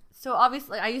 See. So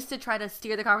obviously, I used to try to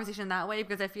steer the conversation that way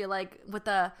because I feel like with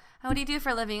the, what do you do for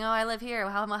a living? Oh, I live here.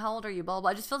 How old are you? Blah, blah,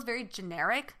 blah. It just feels very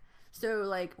generic. So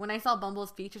like when I saw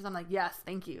Bumble's features, I'm like, yes,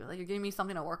 thank you. Like you're giving me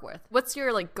something to work with. What's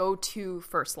your like go-to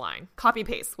first line? Copy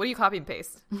paste. What do you copy and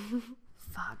paste?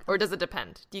 Fuck. Or does it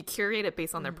depend? Do you curate it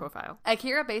based on their profile? I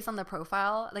curate based on the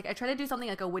profile. Like I try to do something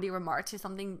like a witty remark to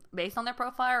something based on their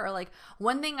profile, or like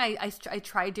one thing I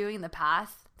tried doing in the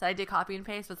past that I did copy and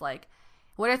paste was like,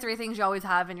 what are 3 things you always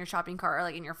have in your shopping cart or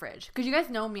like in your fridge? Because you guys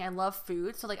know me, I love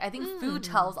food. So like I think food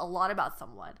tells a lot about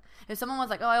someone. If someone was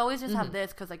like, oh, I always just have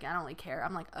this because like I don't really care,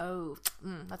 I'm like, oh,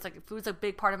 that's like, food's a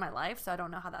big part of my life, so I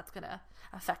don't know how that's gonna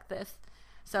affect this.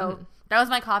 So that was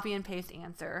my copy and paste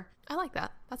answer. I like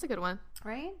that. That's a good one.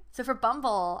 Right? So for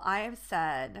Bumble, I've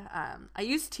said, I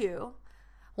used 2.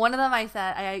 One of them I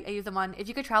said, I used them on, if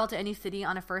you could travel to any city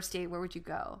on a first date, where would you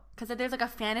go? Because there's like a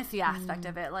fantasy aspect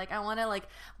of it. Like I want to like,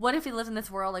 what if you lived in this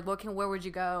world? Like where would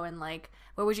you go? And like,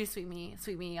 where would you sweep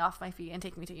me off my feet and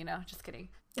take me to, just kidding.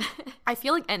 I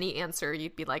feel like any answer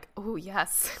you'd be like, oh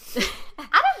yes.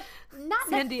 Not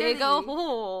San Diego.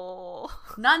 Oh.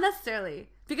 Not necessarily.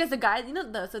 Because the guy,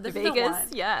 so this Vegas, is the one.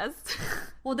 Yes.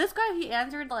 Well, this guy, he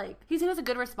answered like, he said it was a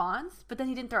good response, but then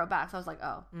he didn't throw it back. So I was like,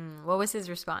 oh. What was his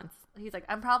response? He's like,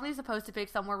 I'm probably supposed to pick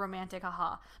somewhere romantic,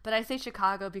 haha. But I say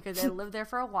Chicago because I lived there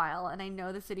for a while and I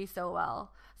know the city so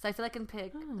well. So I feel I can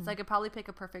pick, so I could probably pick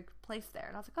a perfect place there.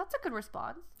 And I was like, that's a good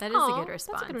response. That is a good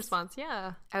response. That's a good response,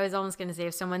 yeah. I was almost going to say,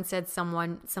 if someone said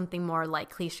something more like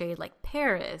cliche, like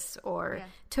Paris or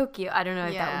Tokyo, I don't know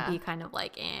if that would be kind of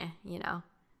like,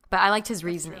 But I liked his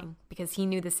reasoning because he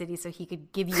knew the city, so he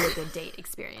could give you a good date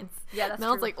experience. Yeah, that's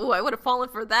Mel's true. like, oh, I would have fallen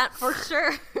for that for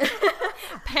sure.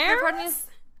 Paris?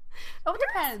 Oh, it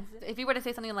depends. If you were to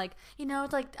say something like,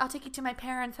 it's like, I'll take you to my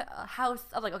parents' house.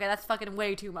 I'm like, okay, that's fucking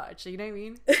way too much. You know what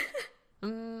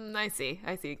I mean? I see.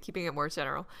 Keeping it more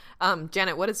general.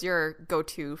 Janet, what is your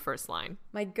go-to first line?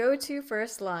 My go-to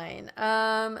first line.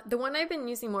 The one I've been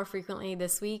using more frequently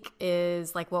this week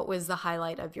is like, what was the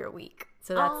highlight of your week?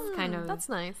 So that's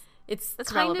nice. It's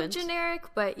that's kind relevant. of generic,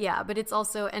 but it's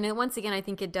also, and once again, I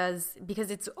think it does,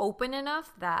 because it's open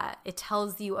enough that it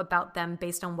tells you about them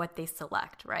based on what they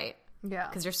select, right? Yeah.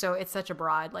 Because it's such a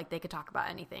broad, like they could talk about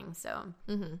anything, so.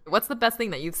 What's the best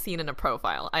thing that you've seen in a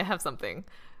profile? I have something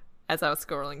as I was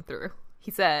scrolling through.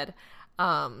 He said,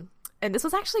 And this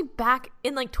was actually back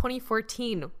in like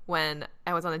 2014 when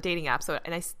I was on a dating app.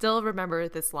 And I still remember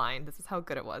this line. This is how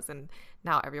good it was. And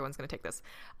now everyone's going to take this.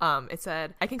 It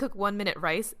said, I can cook 1 minute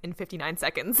rice in 59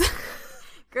 seconds.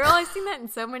 Girl, I've seen that in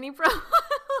so many promos.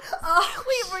 Oh,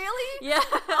 wait, really? Yeah.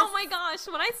 Oh my gosh.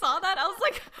 When I saw that, I was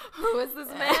like, who is this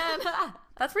man?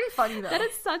 That's pretty funny, though. That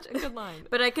is such a good line.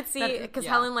 But I could see, because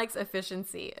Helen likes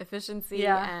efficiency.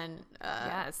 And...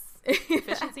 yes.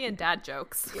 Efficiency and dad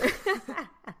jokes.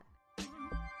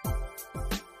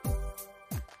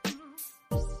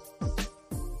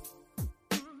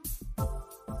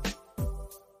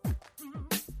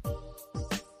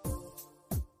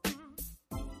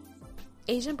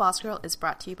 Asian Boss Girl is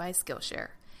brought to you by Skillshare.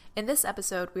 In this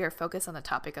episode, we are focused on the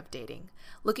topic of dating.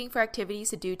 Looking for activities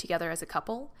to do together as a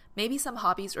couple, maybe some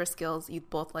hobbies or skills you'd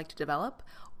both like to develop,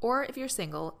 or if you're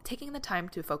single, taking the time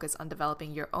to focus on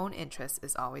developing your own interests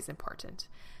is always important.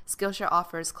 Skillshare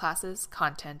offers classes,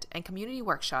 content, and community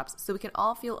workshops so we can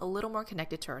all feel a little more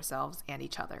connected to ourselves and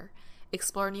each other.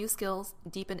 Explore new skills,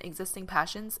 deepen existing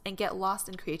passions, and get lost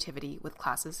in creativity with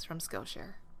classes from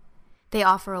Skillshare. They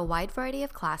offer a wide variety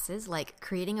of classes like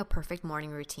creating a perfect morning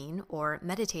routine or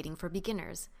meditating for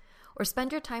beginners. Or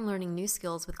spend your time learning new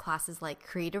skills with classes like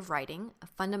creative writing,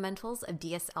 fundamentals of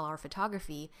DSLR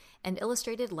photography, and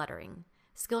illustrated lettering.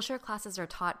 Skillshare classes are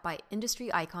taught by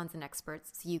industry icons and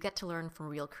experts, so you get to learn from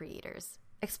real creators.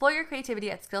 Explore your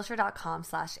creativity at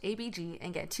Skillshare.com/ABG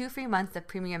and get 2 free months of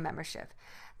premium membership.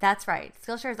 That's right,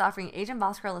 Skillshare is offering Asian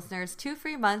Boss Girl listeners 2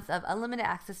 free months of unlimited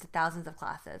access to thousands of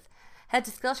classes. Head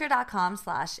to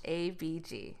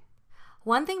Skillshare.com/ABG.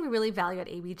 One thing we really value at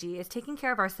ABG is taking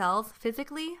care of ourselves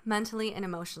physically, mentally, and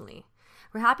emotionally.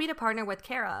 We're happy to partner with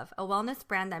Care of, a wellness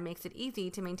brand that makes it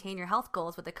easy to maintain your health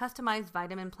goals with a customized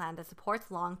vitamin plan that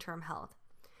supports long-term health.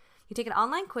 You take an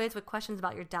online quiz with questions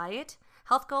about your diet,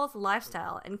 health goals,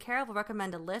 lifestyle, and Care of will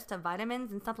recommend a list of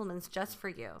vitamins and supplements just for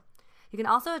you. You can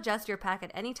also adjust your pack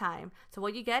at any time, so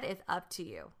what you get is up to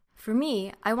you. For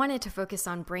me, I wanted to focus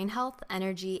on brain health,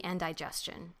 energy, and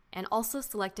digestion, and also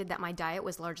selected that my diet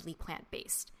was largely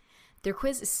plant-based. Their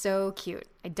quiz is so cute.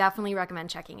 I definitely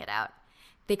recommend checking it out.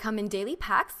 They come in daily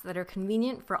packs that are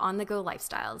convenient for on-the-go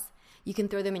lifestyles. You can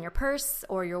throw them in your purse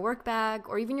or your work bag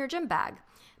or even your gym bag.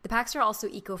 The packs are also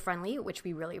eco-friendly, which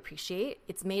we really appreciate.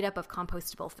 It's made up of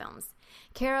compostable films.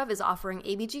 Care of is offering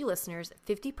ABG listeners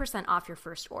 50% off your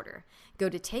first order. Go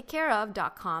to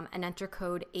takecareof.com and enter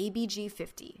code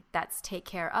ABG50. That's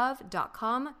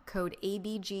takecareof.com, code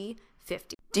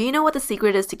ABG50. Do you know what the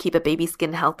secret is to keep a baby's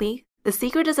skin healthy? The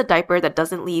secret is a diaper that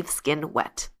doesn't leave skin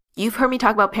wet. You've heard me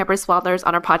talk about Pampers Swaddlers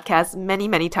on our podcast many,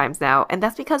 many times now, and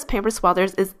that's because Pampers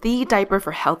Swaddlers is the diaper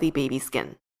for healthy baby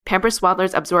skin. Pampers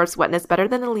Swaddlers absorbs wetness better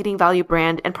than the leading value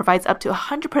brand and provides up to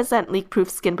 100% leak-proof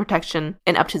skin protection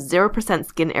and up to 0%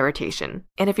 skin irritation.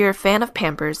 And if you're a fan of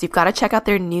Pampers, you've got to check out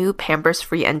their new Pampers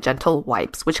Free and Gentle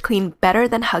wipes, which clean better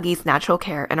than Huggies Natural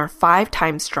Care and are 5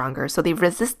 times stronger, so they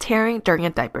resist tearing during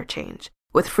a diaper change.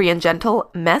 With Free and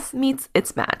Gentle, mess meets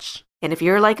its match. And if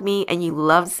you're like me and you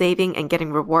love saving and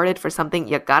getting rewarded for something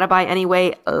you gotta buy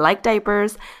anyway, like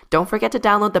diapers, don't forget to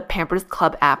download the Pampers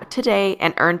Club app today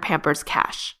and earn Pampers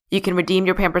Cash. You can redeem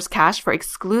your Pampers Cash for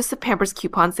exclusive Pampers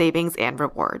coupon savings and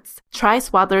rewards. Try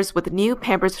Swaddlers with new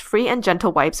Pampers Free and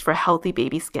Gentle wipes for healthy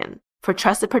baby skin. For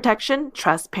trusted protection,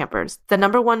 trust Pampers, the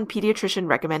 #1 pediatrician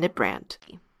recommended brand.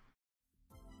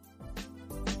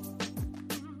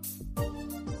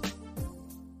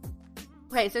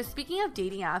 Okay, so speaking of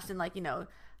dating apps and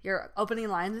your opening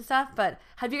lines and stuff, but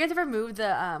have you guys ever moved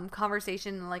the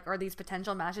conversation or these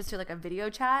potential matches to a video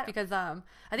chat? Because I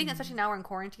think especially now we're in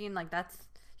quarantine,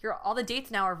 all the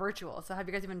dates now are virtual. So have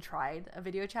you guys even tried a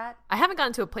video chat? I haven't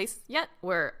gotten to a place yet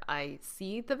where I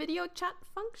see the video chat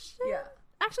function. Yeah.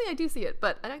 Actually, I do see it,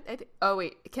 but oh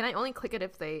wait, can I only click it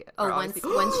if they? Once she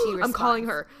responds. I'm calling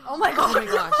her. Oh my gosh! Oh my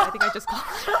gosh! I think I just called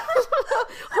her.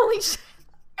 Holy shit!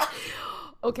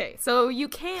 Okay, so you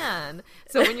can.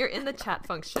 So when you're in the chat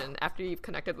function, after you've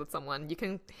connected with someone, you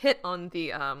can hit on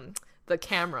the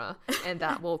camera, and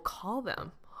that will call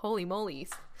them. Holy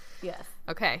molies! Yes.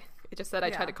 Okay, it just said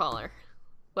I tried to call her.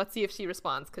 Let's see if she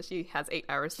responds because she has 8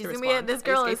 hours to respond. She's gonna be. This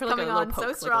girl is coming on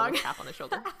so strong. Tap on the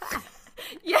shoulder.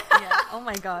 Yeah. Oh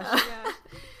my gosh.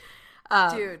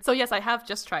 Yeah. Dude. So yes, I have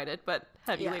just tried it, but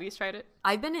Have you ladies tried it?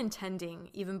 I've been intending,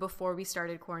 even before we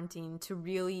started quarantine, to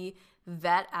really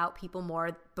vet out people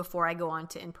more before I go on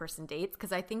to in-person dates,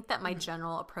 because I think that my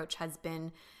general approach has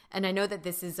been, and I know that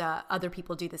this is other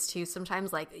people do this too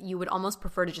sometimes, like you would almost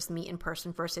prefer to just meet in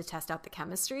person first to test out the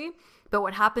chemistry. But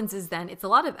what happens is then it's a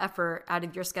lot of effort out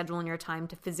of your schedule and your time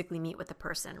to physically meet with the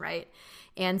person, right?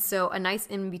 And so a nice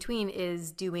in between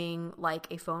is doing like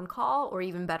a phone call, or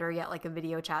even better yet, like a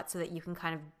video chat, so that you can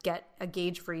kind of get a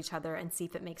gauge for each other and see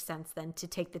if it makes sense then to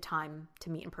take the time to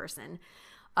meet in person.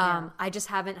 I just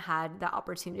haven't had that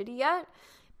opportunity yet,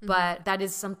 but that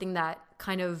is something that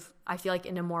kind of, I feel like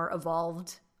in a more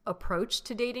evolved approach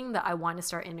to dating that I want to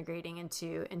start integrating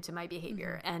into my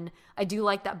behavior. And I do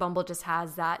like that Bumble just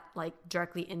has that like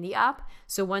directly in the app.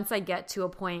 So once I get to a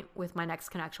point with my next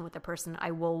connection with the person,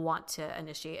 I will want to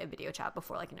initiate a video chat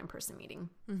before like an in-person meeting.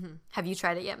 Have you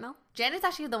tried it yet, Mel? Janet's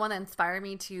actually the one that inspired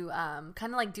me to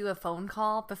kind of like do a phone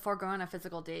call before going on a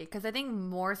physical date, because I think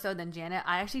more so than Janet,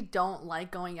 I actually don't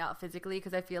like going out physically,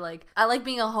 because I feel like I like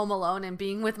being at home alone and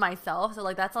being with myself. So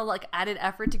like that's a like added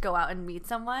effort to go out and meet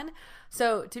someone.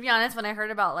 So to be honest, when I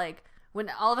heard about like when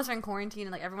all of us are in quarantine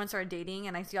and like everyone started dating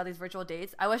and I see all these virtual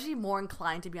dates, I was actually more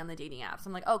inclined to be on the dating apps.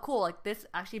 I'm like, oh cool, like this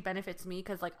actually benefits me,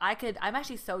 because like I'm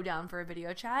actually so down for a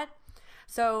video chat.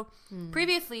 So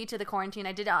previously to the quarantine,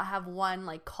 I did have one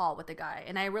like call with a guy,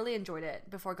 and I really enjoyed it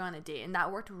before going on a date, and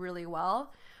that worked really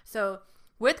well. So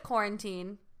with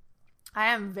quarantine, I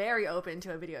am very open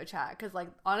to a video chat, because like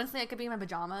honestly, I could be in my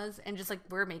pajamas and just like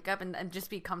wear makeup and just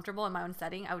be comfortable in my own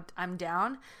setting. I'm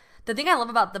down. The thing I love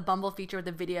about the Bumble feature with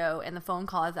the video and the phone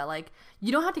call is that like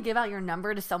you don't have to give out your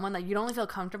number to someone that you don't really feel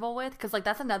comfortable with, because like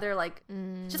that's another like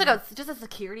just a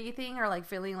security thing, or like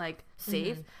feeling like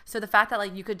safe. So the fact that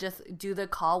like you could just do the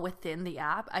call within the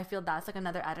app, I feel that's like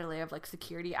another added layer of like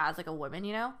security as like a woman,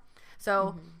 you know?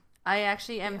 So I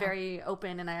actually am very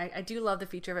open, and I do love the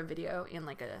feature of a video and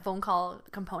like a phone call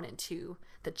component to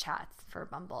the chats for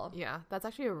Bumble. Yeah, that's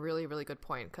actually a really, really good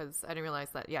point, because I didn't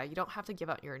realize that, you don't have to give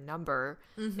out your number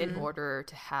in order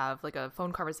to have like a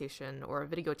phone conversation or a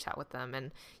video chat with them.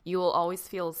 And you will always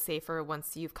feel safer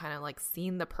once you've kind of like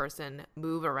seen the person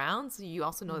move around. So you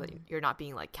also know that you're not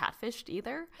being like catfished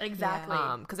either. Exactly.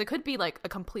 Because it could be like a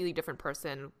completely different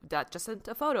person that just sent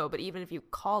a photo, but even if you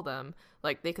call them,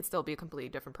 like they could still be a completely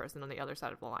different person on the other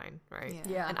side of the line, right?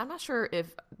 Yeah. And I'm not sure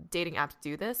if dating apps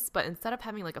do this, but instead of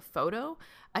having like a photo,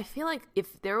 I feel like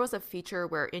if there was a feature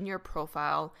where in your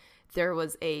profile there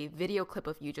was a video clip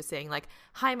of you just saying like,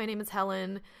 hi, my name is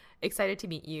Helen, excited to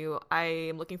meet you, I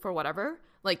am looking for whatever,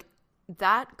 like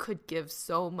that could give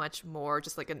so much more,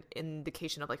 just like an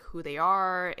indication of like who they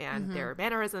are and their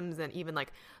mannerisms, and even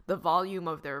like the volume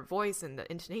of their voice and the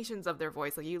intonations of their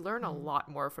voice. Like you learn a lot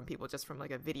more from people just from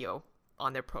like a video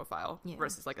on their profile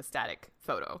versus like a static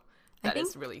photo that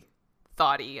is really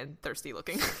thoughty and thirsty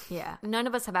looking. Yeah. None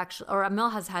of us have actually, or Mel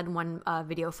has had one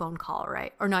video phone call,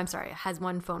 right? Or no, I'm sorry, has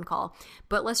one phone call.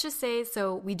 But let's just say,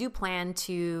 so we do plan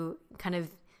to kind of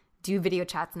do video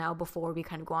chats now before we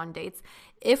kind of go on dates.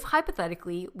 If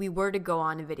hypothetically we were to go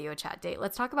on a video chat date,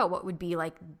 let's talk about what would be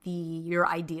like your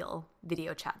ideal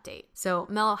video chat date. So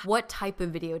Mel, what type of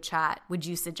video chat would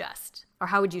you suggest, or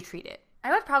how would you treat it?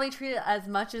 I would probably treat it as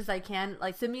much as I can,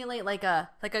 like simulate like a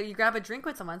you grab a drink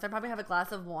with someone. So I'd probably have a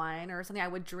glass of wine or something I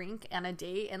would drink on a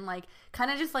date, and like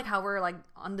kind of just like how we're like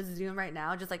on the Zoom right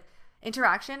now, just like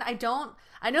interaction.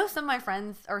 I know some of my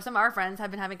friends, or some of our friends, have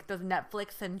been having those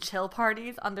Netflix and chill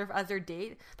parties as their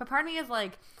date. But part of me is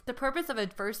like, the purpose of a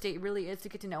first date really is to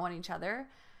get to know each other.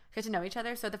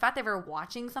 So the fact that we're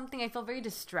watching something, I feel very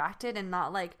distracted and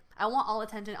not like, I want all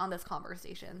attention on this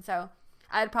conversation. So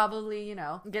I'd probably,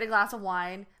 get a glass of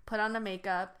wine, put on the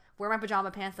makeup, wear my pajama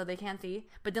pants so they can't see,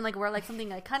 but then like wear like something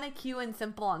like kind of cute and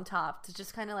simple on top to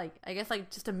just kind of like, I guess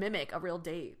like just to mimic a real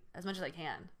date as much as I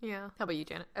can. Yeah. How about you,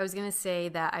 Janet? I was gonna say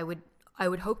that I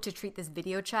would hope to treat this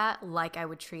video chat like I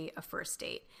would treat a first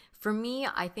date. For me,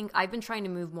 I think I've been trying to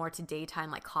move more to daytime,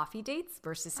 like coffee dates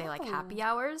versus say like happy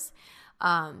hours.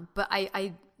 But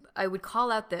I would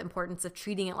call out the importance of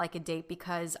treating it like a date,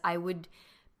 because I would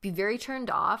be very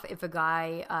turned off if a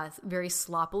guy very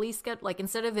sloppily like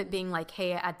instead of it being like,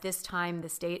 hey, at this time,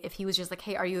 this date, if he was just like,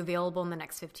 hey, are you available in the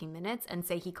next 15 minutes? And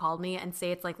say he called me, and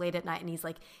say it's like late at night and he's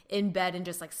like in bed and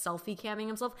just like selfie camming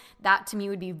himself, that to me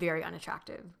would be very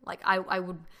unattractive. Like I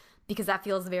would, because that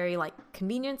feels very like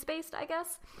convenience based, I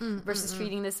guess, versus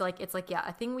treating this like, it's like,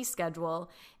 a thing we schedule.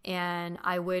 And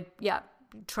I would,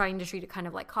 trying to treat it kind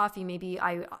of like coffee. Maybe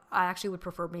I actually would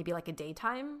prefer maybe like a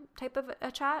daytime type of a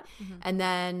chat, and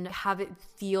then have it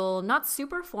feel not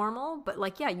super formal, but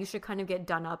like, you should kind of get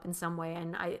done up in some way.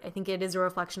 And I think it is a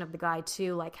reflection of the guy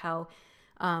too, like how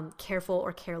careful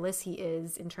or careless he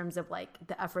is in terms of like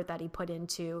the effort that he put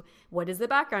into what is the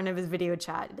background of his video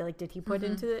chat. Like, did he put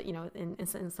into, you know, in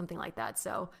something like that?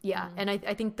 So yeah. And I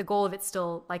think the goal of it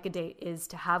still, like a date, is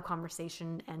to have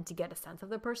conversation and to get a sense of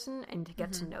the person and to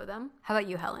get to know them. How about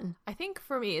you, Helen? I think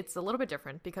for me, it's a little bit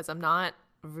different because I'm not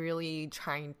really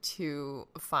trying to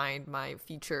find my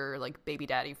future like baby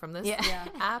daddy from this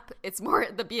app. It's more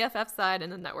the BFF side,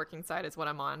 and the networking side is what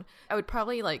I'm on. I would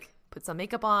probably like put some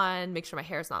makeup on, make sure my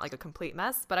hair is not like a complete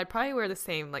mess, but I'd probably wear the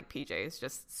same like PJs,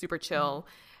 just super chill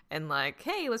and like,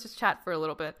 hey, let's just chat for a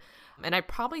little bit. And I'd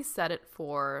probably set it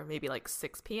for maybe like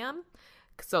 6 p.m.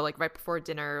 So like right before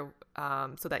dinner,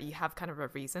 so that you have kind of a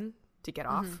reason to get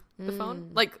off the phone.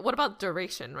 Like, what about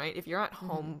duration, right? If you're at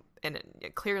home and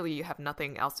clearly you have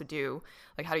nothing else to do,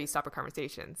 like how do you stop a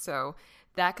conversation? So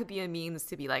that could be a means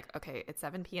to be like, okay, it's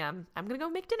 7 p.m. I'm going to go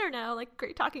make dinner now. Like,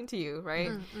 great talking to you, right?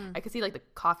 I could see like the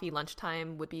coffee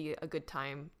lunchtime would be a good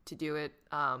time to do it.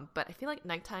 But I feel like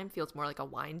nighttime feels more like a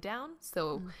wind down.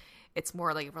 So it's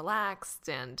more like relaxed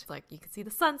and like you can see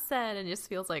the sunset and it just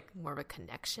feels like more of a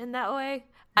connection that way.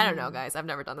 I don't know, guys. I've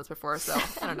never done this before, so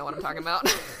I don't know what I'm talking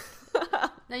about.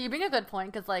 No, you bring a good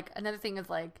point because like another thing is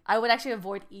like I would actually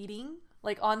avoid eating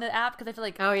like on the app because I feel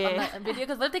like on the video,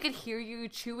 because what if they could hear you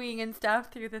chewing and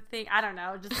stuff through the thing? I don't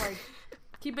know, just like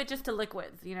keep it just to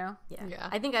liquids, you know? Yeah.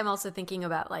 I think I'm also thinking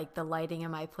about like the lighting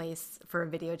in my place for a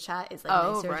video chat is like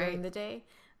nicer during the day.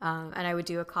 And I would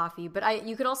do a coffee, but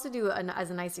you could also do as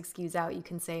a nice excuse out. You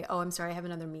can say, "Oh, I'm sorry, I have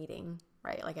another meeting."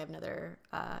 Right, like I have another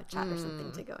chat or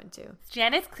something to go into.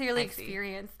 Janet's clearly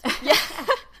experienced. Yeah.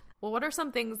 Well, what are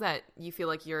some things that you feel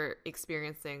like you're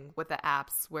experiencing with the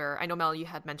apps where I know, Mel, you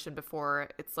had mentioned before,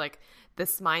 it's like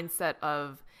this mindset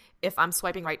of if I'm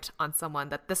swiping right on someone,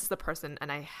 that this is the person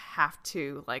and I have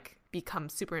to like become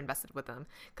super invested with them.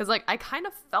 Because like I kind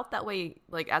of felt that way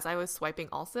like as I was swiping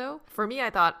also. For me,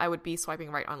 I thought I would be swiping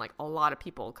right on like a lot of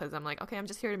people because I'm like, okay, I'm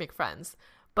just here to make friends.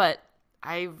 But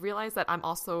I realized that I'm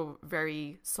also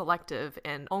very selective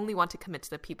and only want to commit to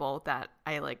the people that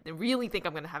I like really think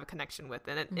I'm going to have a connection with.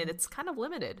 And it's kind of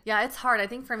limited. Yeah, it's hard. I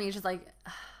think for me, it's just like,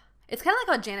 it's kind of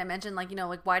like what Janet mentioned, like, you know,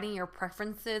 like widening your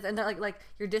preferences and like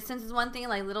your distance is one thing,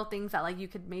 like little things that like you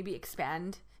could maybe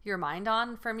expand your mind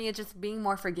on. For me, it's just being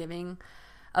more forgiving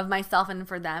of myself and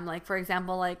for them. Like, for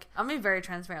example, like I'm being very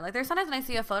transparent. Like there's sometimes when I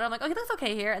see a photo, I'm like, okay, that's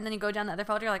okay here. And then you go down the other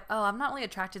photo, you're like, oh, I'm not really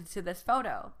attracted to this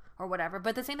photo or whatever. But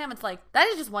at the same time, it's like, that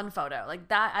is just one photo. Like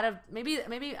that out of maybe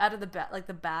out of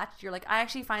the batch, you're like, I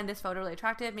actually find this photo really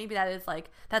attractive. Maybe that is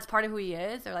like, that's part of who he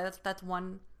is, or like that's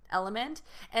one element.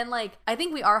 And like I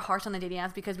think we are harsh on the dating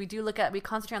apps because we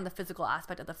concentrate on the physical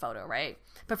aspect of the photo, right?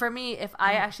 But for me, if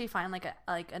I actually find like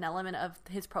an element of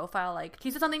his profile, like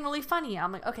he said something really funny,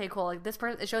 I'm like, okay, cool, like this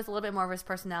person, it shows a little bit more of his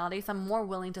personality, so I'm more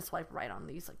willing to swipe right on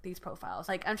these profiles.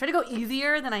 Like I'm trying to go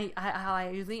easier than how I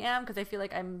usually am because I feel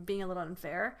like I'm being a little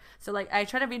unfair. So like I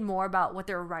try to read more about what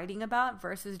they're writing about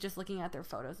versus just looking at their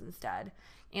photos instead.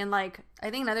 And like I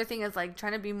think another thing is like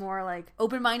trying to be more like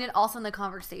open-minded also in the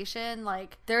conversation.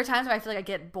 Like there are times where I feel like I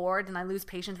get bored and I lose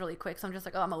patience really quick, so I'm just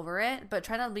like, oh, I'm over it. But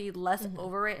trying to be less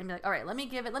over it and be like, all right, let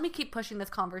me keep pushing this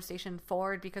conversation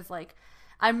forward, because like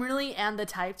I'm really am the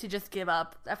type to just give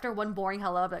up after one boring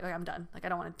hello. I'm like, okay, I'm done. Like I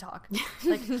don't want to talk.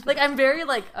 like I'm very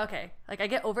like, okay, like I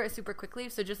get over it super quickly.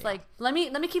 So just like let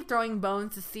me keep throwing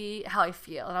bones to see how I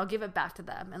feel, and I'll give it back to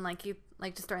them and like keep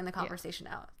like just throwing the conversation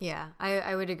out. Yeah,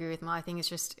 I would agree with Mel. I think it's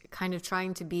just kind of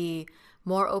trying to be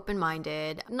more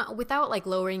open-minded, not without like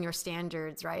lowering your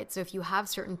standards, right? So if you have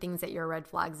certain things that you're red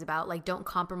flags about, like don't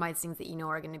compromise things that you know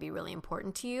are going to be really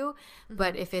important to you.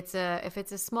 But if it's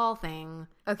a small thing,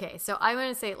 okay. So I'm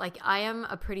going to say like I am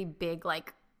a pretty big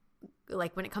like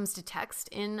when it comes to text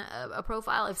in a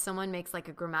profile, if someone makes like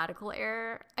a grammatical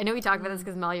error, I know we talked about this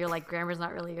because Mel, you're like, grammar's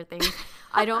not really your thing.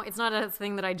 It's not a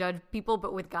thing that I judge people,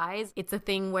 but with guys, it's a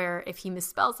thing where if he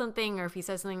misspells something or if he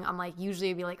says something, I'm like, usually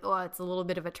I'd be like, oh, it's a little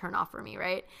bit of a turn off for me,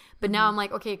 right? But now I'm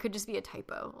like, okay, it could just be a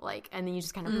typo, like, and then you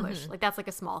just kind of push. Like that's like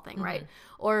a small thing, right?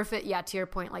 Or if it, to your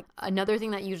point, like another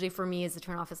thing that usually for me is a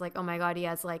turn off is like, oh my God, he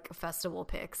has like festival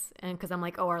pics. And because I'm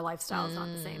like, oh, our lifestyle is not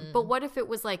the same. But what if it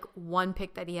was like one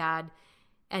pic that he had,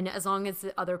 and as long as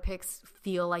the other pics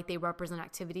feel like they represent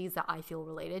activities that I feel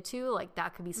related to, like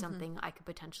that could be something I could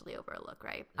potentially overlook,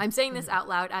 right? I'm saying this out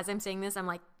loud. As I'm saying this, I'm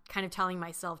like kind of telling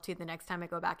myself too, the next time I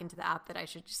go back into the app, that I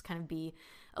should just kind of be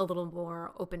a little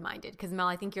more open-minded. Because Mel,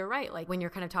 I think you're right. Like when you're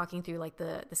kind of talking through like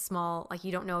the small, like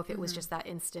you don't know if it was just that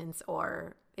instance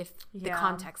or if the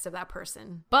context of that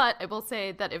person. But I will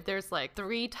say that if there's like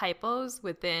 3 typos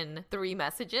within 3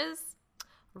 messages,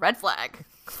 red flag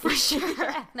for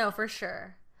sure. No, for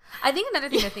sure. I think another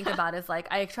thing to think about is like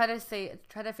I try to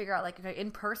figure out like okay,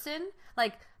 in person,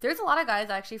 like there's a lot of guys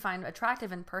I actually find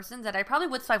attractive in person that I probably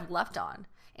would swipe left on.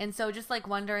 And so just like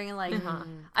wondering like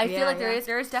I feel like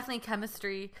there is definitely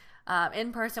chemistry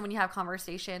in person when you have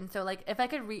conversation. So like if I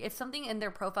could read if something in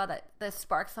their profile that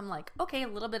sparks some like okay, a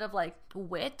little bit of like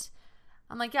wit,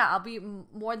 I'm like, yeah, I'll be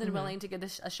more than willing to give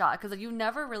this a shot because like, you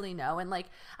never really know. And like,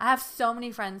 I have so many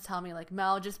friends tell me like,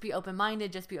 Mel, just be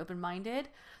open-minded, just be open-minded.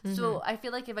 So I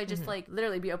feel like if I just like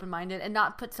literally be open-minded and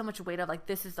not put so much weight of like,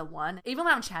 this is the one, even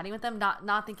when I'm chatting with them,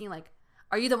 not thinking like,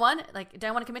 are you the one? Like, do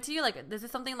I want to commit to you? Like, this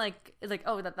is something like, it's like,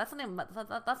 oh, that's something, that's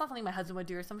not something my husband would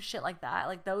do or some shit like that.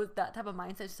 Like that type of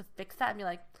mindset just to fix that and be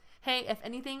like, hey, if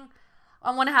anything,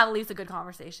 I want to have at least a good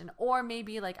conversation, or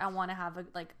maybe like I want to have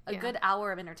a good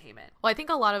hour of entertainment. Well, I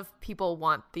think a lot of people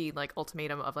want the like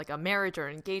ultimatum of like a marriage or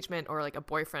engagement or like a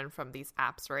boyfriend from these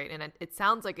apps, right? And it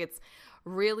sounds like it's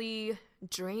really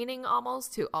draining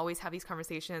almost to always have these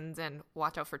conversations and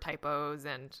watch out for typos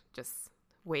and just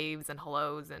waves and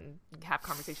hellos and have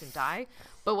conversation die.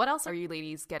 But what else are you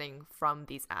ladies getting from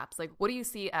these apps? Like, what do you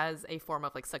see as a form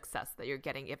of like success that you're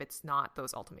getting if it's not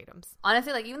those ultimatums?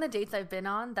 Honestly, like even the dates I've been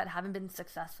on that haven't been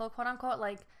successful, quote unquote,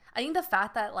 like I think the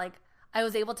fact that like I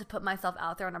was able to put myself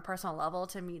out there on a personal level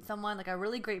to meet someone, like a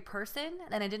really great person,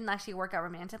 and I didn't actually work out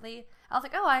romantically. I was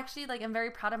like, oh, I actually like am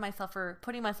very proud of myself for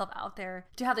putting myself out there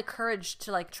to have the courage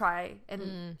to like try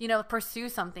and you know pursue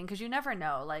something because you never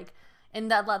know like. And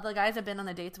that the guys I've been on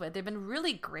the dates with, they've been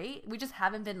really great. We just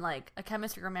haven't been like a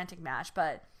chemistry romantic match,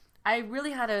 but I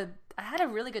really had a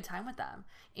really good time with them.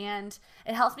 And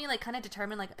it helps me like kind of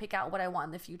determine like pick out what I want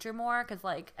in the future more because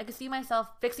like I could see myself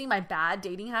fixing my bad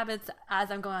dating habits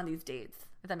as I'm going on these dates,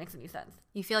 if that makes any sense.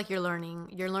 You feel like you're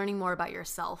learning more about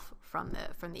yourself from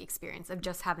the experience of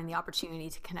just having the opportunity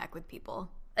to connect with people.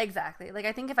 Exactly. Like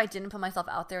I think if I didn't put myself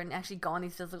out there and actually go on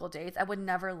these physical dates, I would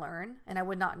never learn and I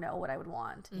would not know what I would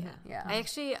want. Yeah.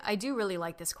 I do really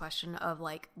like this question of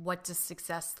like, what does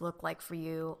success look like for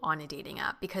you on a dating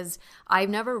app? Because I've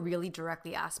never really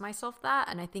directly asked myself that.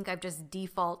 And I think I've just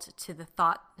default to the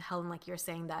thought, Helen, like you're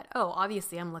saying that, oh,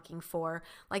 obviously I'm looking for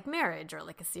like marriage or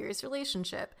like a serious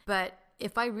relationship. But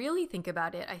if I really think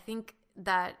about it, I think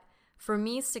that for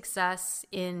me, success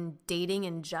in dating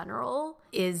in general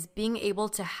is being able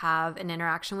to have an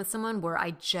interaction with someone where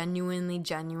I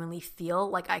genuinely feel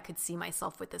like I could see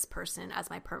myself with this person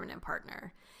as my permanent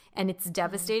partner. And it's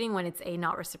devastating when it's A,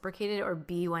 not reciprocated, or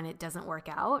B, when it doesn't work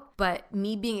out. But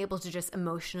me being able to just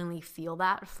emotionally feel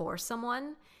that for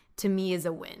someone, to me, is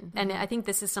a win. And I think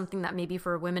this is something that maybe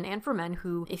for women and for men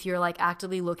who, if you're like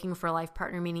actively looking for a life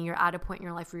partner, meaning you're at a point in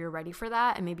your life where you're ready for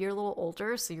that, and maybe you're a little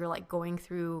older, so you're like going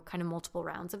through kind of multiple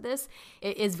rounds of this,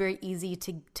 it is very easy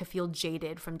to feel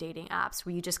jaded from dating apps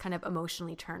where you just kind of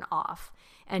emotionally turn off.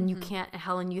 And you can't,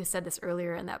 Helen, you said this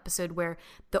earlier in the episode, where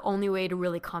the only way to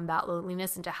really combat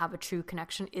loneliness and to have a true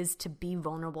connection is to be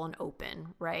vulnerable and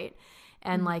open, right?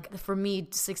 And like for me,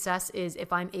 success is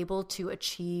if I'm able to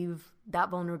achieve that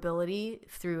vulnerability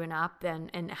through an app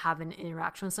and have an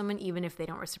interaction with someone, even if they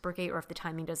don't reciprocate or if the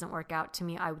timing doesn't work out, to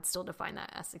me, I would still define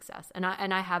that as success. And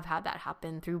I have had that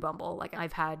happen through Bumble. Like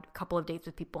I've had a couple of dates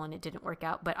with people and it didn't work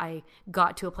out, but I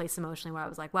got to a place emotionally where I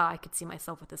was like, wow, I could see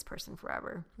myself with this person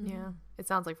forever. Yeah. It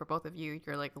sounds like for both of you,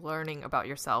 you're like learning about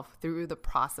yourself through the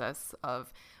process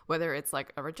of whether it's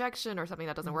like a rejection or something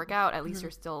that doesn't work out, at least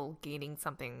you're still gaining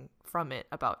something from it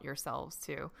about yourselves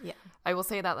too. Yeah. I will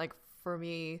say that like for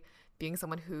me, being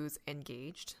someone who's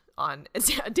engaged on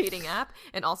a dating app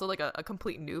and also like a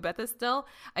complete noob at this still,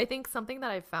 I think something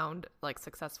that I've found like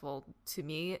successful to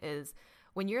me is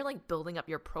when you're like building up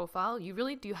your profile, you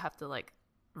really do have to like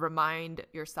remind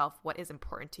yourself what is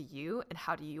important to you and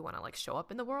how do you want to like show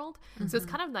up in the world. So it's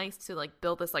kind of nice to like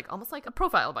build this like almost like a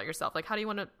profile about yourself. Like how do you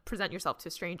want to present yourself to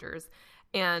strangers?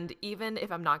 And even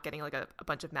if I'm not getting like a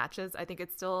bunch of matches, I think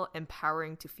it's still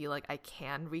empowering to feel like I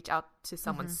can reach out to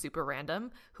someone super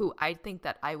random who I think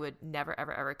that I would never,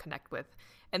 ever connect with.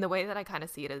 And the way that I kind of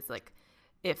see it is like,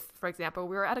 if, for example,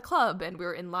 we were at a club and we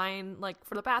were in line like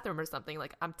for the bathroom or something,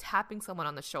 like I'm tapping someone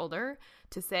on the shoulder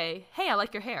to say, hey, I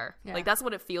like your hair. Yeah. Like that's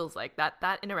what it feels like.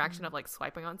 That interaction of like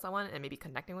swiping on someone and maybe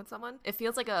connecting with someone. It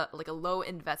feels like a low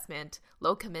investment,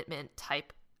 low commitment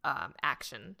type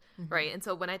action, right? And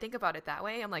so when I think about it that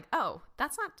way, I'm like, oh,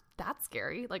 that's not that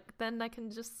scary. Like then I can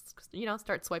just,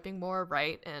 start swiping more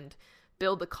right and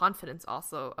build the confidence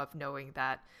also of knowing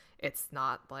that it's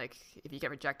not like if you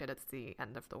get rejected, it's the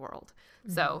end of the world.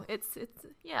 So it's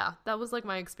yeah, that was like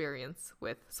my experience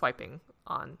with swiping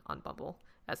on Bumble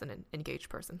as an engaged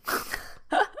person.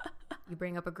 You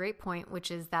bring up a great point, which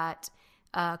is that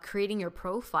creating your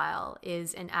profile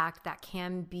is an act that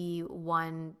can be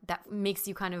one that makes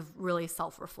you kind of really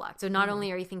self-reflect. So not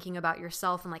only are you thinking about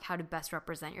yourself and like how to best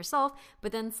represent yourself,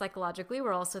 but then psychologically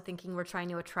we're also thinking we're trying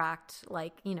to attract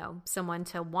like, you know, someone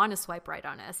to want to swipe right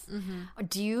on us.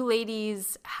 Do you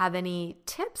ladies have any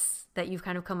tips that you've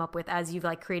kind of come up with as you've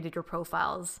like created your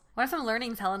profiles? What are some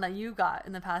learnings, Helen, that you got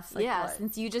in the past? Like,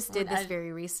 Since you just did this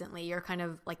very recently, you're kind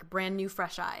of like brand new,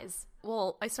 fresh eyes.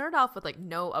 Well, I started off with like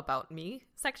no about me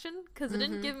section because it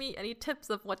didn't give me any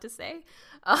tips of what to say.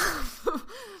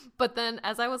 But then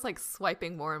as I was like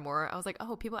swiping more and more, I was like,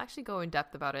 oh, people actually go in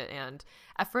depth about it. And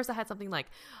at first I had something like,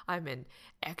 I'm an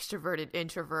extroverted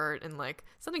introvert and like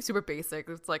something super basic.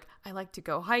 It's like, I like to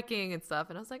go hiking and stuff.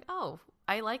 And I was like, oh,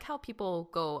 I like how people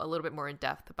go a little bit more in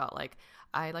depth about like,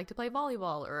 I like to play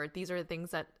volleyball, or these are the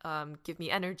things that give me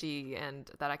energy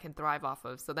and that I can thrive off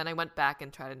of. So then I went back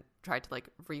and tried to like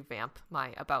revamp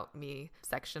my about me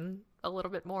section a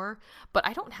little bit more. But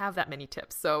I don't have that many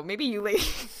tips. So maybe you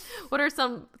ladies, what are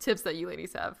some tips that you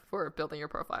ladies have for building your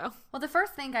profile? Well, the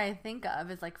first thing I think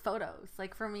of is like photos.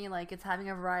 Like for me, like it's having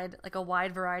a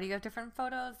wide variety of different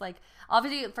photos. Like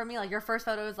obviously for me, like your first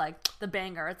photo is like the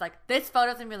banger. It's like this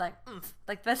photo's gonna be like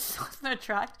this gonna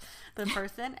attract the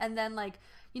person. And then like,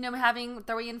 you know,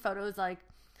 throwing in photos like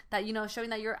that, you know, showing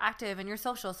that you're active and you're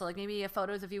social. So like maybe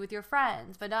photos of you with your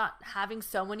friends, but not having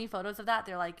so many photos of that.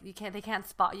 They're like, they can't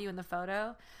spot you in the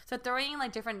photo. So throwing in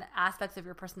like different aspects of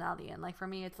your personality. And like for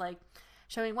me, it's like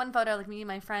showing one photo, like me and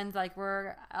my friends, like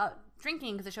we're out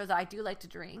drinking because it shows that I do like to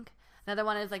drink. Another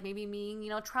one is like maybe me, you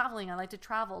know, traveling. I like to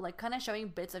travel, like kind of showing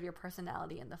bits of your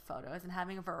personality in the photos and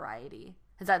having a variety.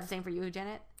 Is that the same for you,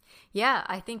 Janet? Yeah,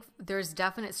 I think there's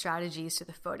definite strategies to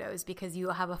the photos because you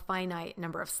have a finite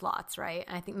number of slots, right?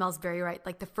 And I think Mel's very right.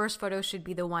 Like the first photo should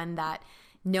be the one that,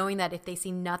 knowing that if they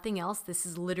see nothing else, this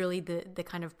is literally the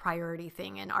kind of priority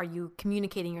thing. And are you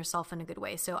communicating yourself in a good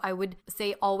way? So I would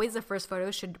say always the first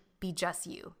photo should be just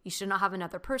you. You should not have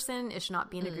another person. It should not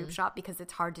be in a group shot because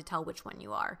it's hard to tell which one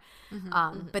you are.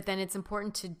 But then it's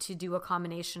important to do a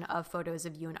combination of photos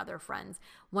of you and other friends.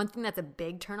 One thing that's a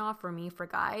big turnoff for me for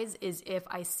guys is if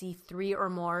I see 3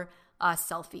 or more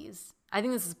selfies. I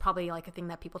think this is probably like a thing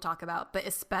that people talk about, but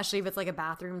especially if it's like a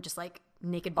bathroom, just like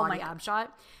naked body ab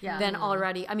shot, then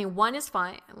already, I mean, one is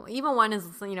fine. Even one is,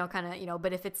 you know, kind of, you know,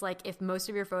 but if it's like, if most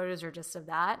of your photos are just of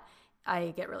that,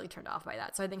 I get really turned off by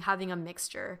that. So I think having a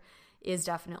mixture is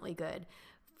definitely good.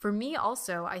 For me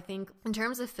also, I think in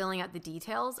terms of filling out the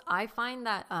details, I find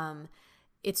that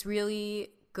it's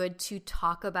really good to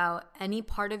talk about any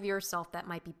part of yourself that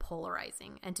might be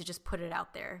polarizing and to just put it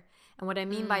out there. And what I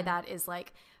mean by that is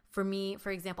like, for me,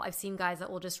 for example, I've seen guys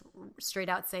that will just straight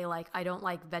out say like, I don't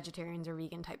like vegetarians or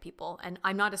vegan type people. And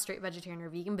I'm not a straight vegetarian or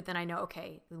vegan, but then I know,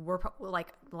 okay, we're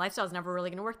like, lifestyle is never really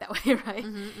going to work that way, right?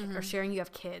 Or sharing you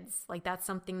have kids. Like that's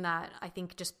something that I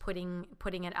think just putting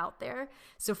it out there.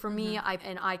 So for me,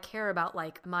 I care about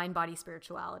like mind, body,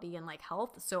 spirituality and like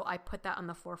health. So I put that on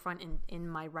the forefront in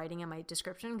my writing and my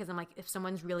description because I'm like, if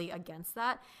someone's really against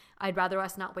that, I'd rather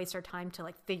us not waste our time to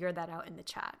like figure that out in the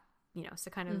chat. You know,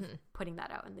 so kind of putting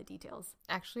that out in the details.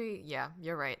 Actually, yeah,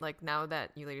 you're right. Like now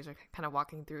that you ladies are kind of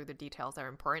walking through the details that are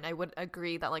important, I would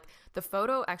agree that like the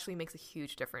photo actually makes a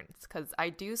huge difference because I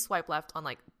do swipe left on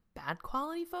like bad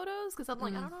quality photos because I'm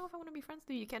like, I don't know if I want to be friends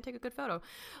with you. You can't take a good photo.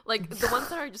 Like the ones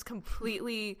that are just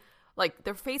completely like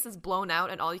their face is blown out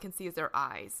and all you can see is their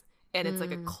eyes. And it's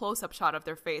like a close-up shot of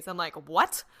their face. I'm like,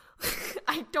 what?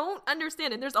 I don't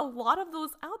understand. And there's a lot of those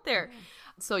out there.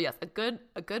 So yes, a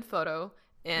good photo.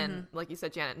 And like you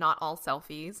said, Janet, not all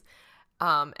selfies.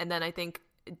 And then I think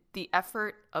the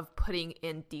effort of putting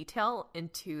in detail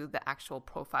into the actual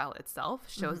profile itself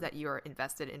shows that you are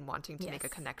invested in wanting to make a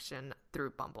connection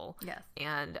through Bumble. Yes.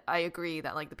 And I agree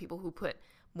that like the people who put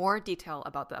more detail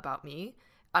about me,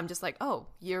 I'm just like, oh,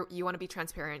 you want to be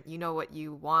transparent. You know what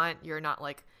you want. You're not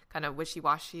like kind of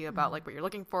wishy-washy about like what you're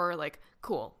looking for. Like,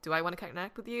 cool. Do I want to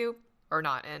connect with you or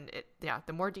not? And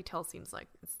the more detail seems like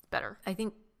it's better. I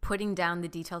think putting down the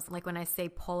details, like when I say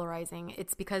polarizing,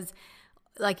 it's because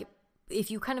like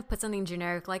if you kind of put something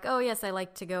generic like, oh yes, I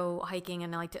like to go hiking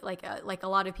and I like to like a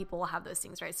lot of people will have those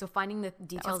things, right? So finding the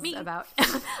details about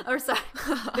or sorry,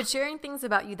 but sharing things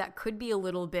about you that could be a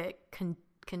little bit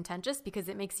contentious because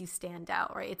it makes you stand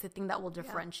out, right? It's a thing that will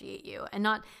differentiate you. And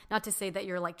not to say that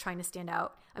you're like trying to stand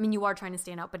out. I mean, you are trying to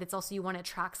stand out, but it's also you want to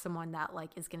attract someone that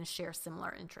like is going to share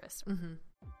similar interests.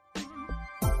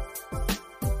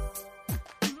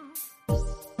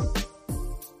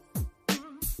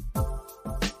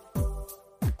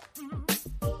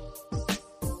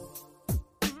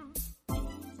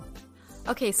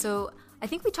 Okay, so I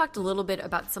think we talked a little bit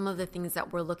about some of the things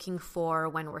that we're looking for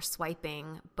when we're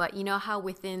swiping, but you know how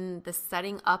within the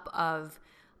setting up of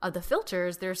the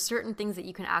filters, there are certain things that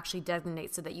you can actually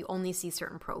designate so that you only see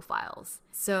certain profiles.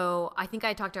 So I think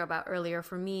I talked about earlier,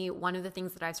 for me, one of the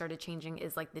things that I started changing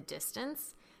is like the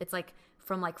distance. It's like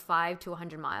from like 5 to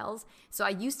 100 miles. So I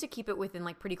used to keep it within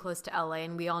like pretty close to LA.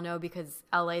 And we all know because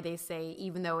LA, they say,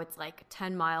 even though it's like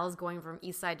 10 miles going from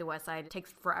east side to west side, it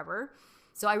takes forever.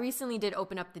 So I recently did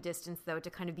open up the distance, though, to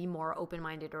kind of be more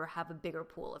open-minded or have a bigger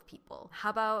pool of people. How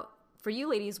about for you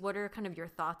ladies, what are kind of your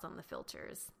thoughts on the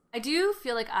filters? I do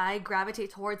feel like I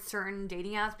gravitate towards certain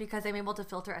dating apps because I'm able to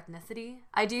filter ethnicity.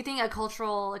 I do think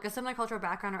a similar cultural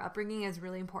background or upbringing is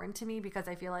really important to me because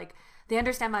I feel like they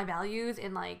understand my values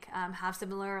and like have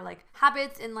similar like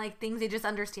habits and like things they just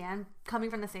understand coming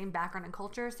from the same background and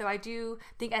culture. So I do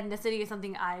think ethnicity is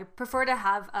something I prefer to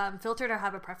have filtered or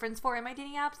have a preference for in my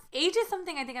dating apps. Age is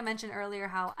something I think I mentioned earlier,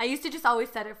 how I used to just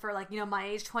always set it for like, you know, my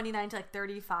age 29 to like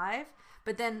 35.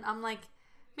 But then I'm like,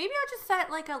 maybe I'll just set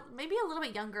like maybe a little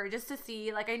bit younger just to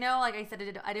see. Like I know, like I said,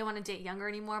 I didn't want to date younger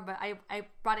anymore, but I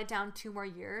brought it down 2 more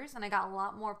years and I got a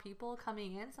lot more people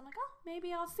coming in. So I'm like, oh,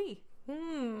 maybe I'll see.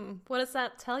 What does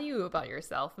that tell you about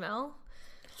yourself, Mel?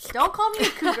 Don't call me a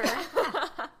cougar.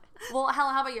 Well,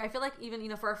 Helen, how about you? I feel like even, you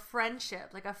know, for a friendship,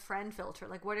 like a friend filter,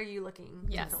 like what are you looking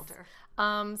to filter?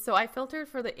 So I filtered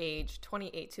for the age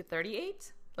 28 to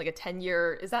 38. Like a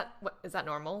 10-year, is that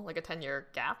normal? Like a 10-year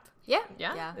gap? Yeah.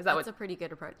 That's a pretty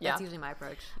good approach. Yeah. That's usually my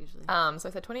approach, usually. So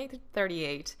I said 28 to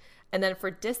 38. And then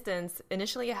for distance,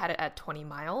 initially I had it at 20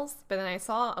 miles, but then I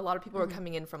saw a lot of people were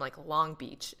coming in from like Long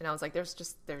Beach, and I was like, there's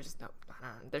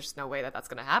no way that's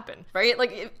going to happen, right?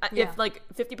 Like if like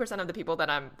 50% of the people that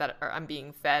I'm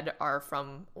being fed are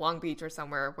from Long Beach or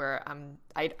somewhere where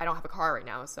I don't have a car right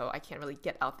now, so I can't really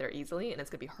get out there easily, and it's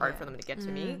going to be hard for them to get to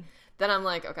me. Then I'm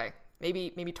like, okay,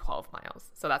 maybe 12 miles.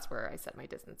 So that's where I set my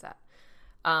distance at.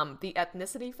 The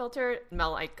ethnicity filter,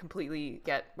 Mel, I completely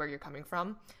get where you're coming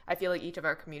from. I feel like each of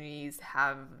our communities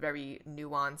have very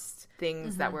nuanced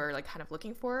things that we're like kind of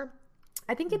looking for.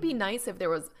 I think it'd be nice if there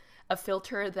was a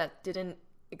filter that didn't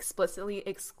explicitly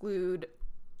exclude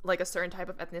like a certain type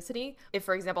of ethnicity. If,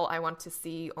 for example, I want to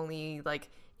see only like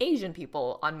Asian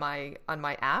people on my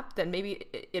app, then maybe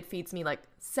it feeds me like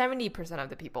 70% of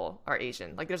the people are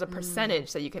Asian. Like there's a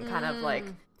percentage that you can kind of like,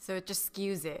 so it just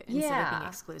skews it instead of being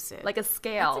exclusive. Like a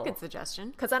scale. That's a good suggestion.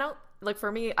 Because I don't, like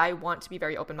for me, I want to be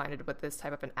very open-minded with this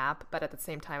type of an app, but at the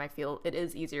same time, I feel it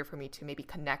is easier for me to maybe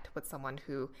connect with someone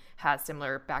who has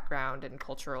similar background and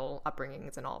cultural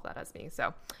upbringings and all of that as me.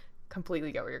 So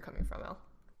completely get where you're coming from, Elle.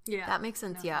 Yeah. That makes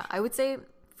sense. Yeah. I would say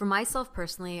for myself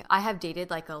personally, I have dated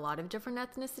like a lot of different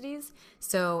ethnicities.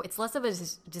 So it's less of a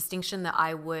distinction that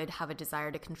I would have a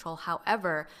desire to control.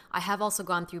 However, I have also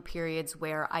gone through periods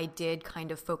where I did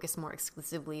kind of focus more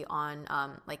exclusively on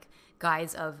like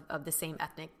guys of the same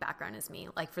ethnic background as me,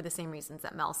 like for the same reasons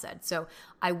that Mel said. So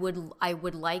I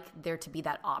would like there to be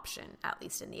that option, at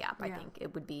least in the app. I think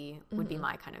it would be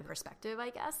my kind of perspective, I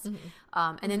guess.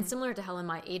 And then similar to Helen,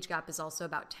 my age gap is also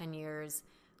about 10 years.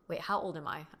 Wait, how old am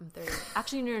I? I'm 30.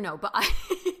 Actually, no. But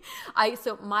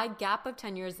so my gap of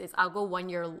 10 years is I'll go 1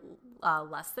 year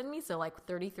less than me, so like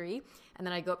 33, and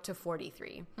then I go up to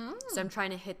 43. So I'm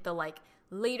trying to hit the like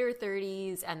later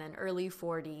 30s and then early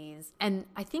 40s. And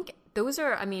I think those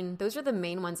are the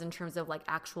main ones in terms of like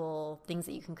actual things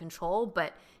that you can control.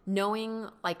 But knowing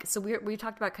like, so we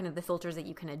talked about kind of the filters that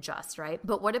you can adjust, right?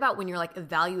 But what about when you're like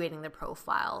evaluating the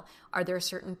profile? Are there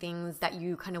certain things that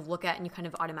you kind of look at and you kind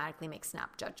of automatically make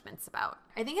snap judgments about?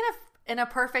 I think in a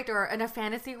perfect or in a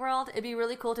fantasy world, it'd be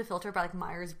really cool to filter by like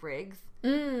Myers-Briggs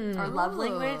or love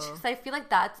language. Because I feel like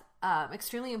that's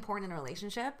extremely important in a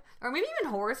relationship. Or maybe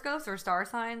even horoscopes or star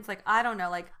signs. Like, I don't know.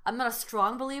 Like, I'm not a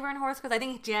strong believer in horoscopes. I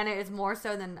think Janet is more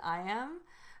so than I am.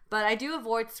 But I do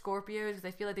avoid Scorpios because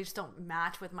I feel like they just don't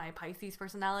match with my Pisces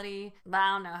personality. But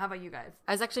I don't know. How about you guys?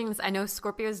 I was actually going to say, I know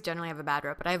Scorpios generally have a bad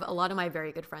rep, but I have a lot of my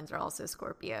very good friends are also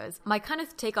Scorpios. My kind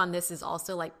of take on this is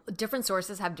also like different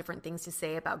sources have different things to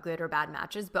say about good or bad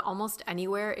matches, but almost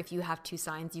anywhere, if you have 2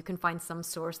 signs, you can find some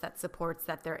source that supports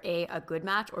that they're a good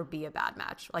match or B, a bad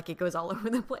match. Like it goes all over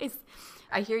the place.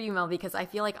 I hear you, Mel, because I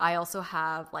feel like I also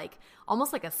have like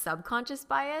almost like a subconscious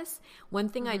bias. One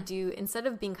thing I do, instead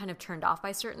of being kind of turned off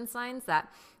by certain signs,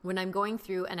 that when I'm going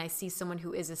through and I see someone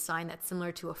who is a sign that's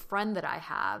similar to a friend that I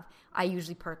have, I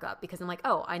usually perk up because I'm like,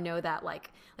 oh, I know that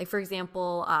like for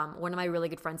example, one of my really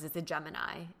good friends is a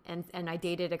Gemini, and I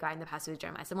dated a guy in the past who was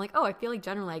Gemini. So I'm like, oh, I feel like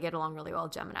generally I get along really well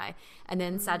with Gemini. And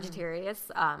then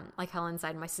Sagittarius, like Helen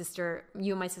said,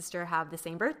 you and my sister have the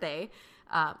same birthday.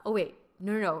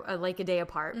 No, like a day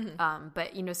apart.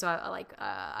 But so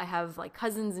I have like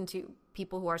cousins and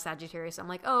people who are Sagittarius. I'm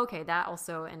like, oh, okay, that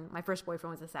also. And my first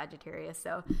boyfriend was a Sagittarius.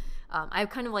 So I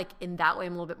kind of like, in that way,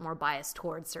 I'm a little bit more biased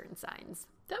towards certain signs.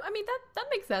 That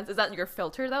makes sense. Is that your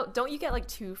filter though? Don't you get like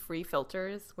 2 free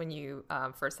filters when you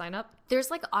first sign up? There's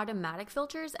like automatic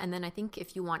filters, and then I think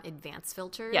if you want advanced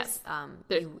filters, yes,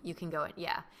 you can go in.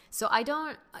 Yeah. So I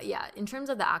don't. Yeah. In terms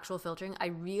of the actual filtering, I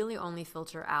really only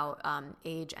filter out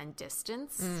age and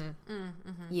distance.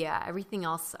 Yeah. Everything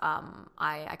else,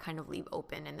 I kind of leave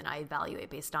open, and then I evaluate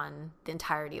based on the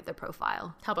entirety of the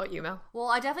profile. How about you, Mel? Well,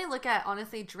 I definitely look at,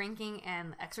 honestly, drinking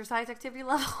and exercise activity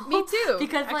level. Me too.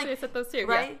 Because actually, I said those too.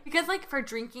 Right? Yeah. Because like for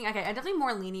drinking, okay, I'm definitely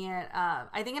more lenient.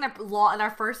 I think in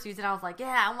our first season, I was like,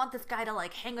 yeah, I want this guy to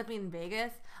like hang with me in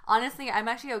Vegas. Honestly, I'm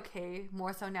actually okay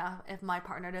more so now if my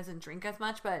partner doesn't drink as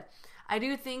much, but I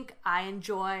do think I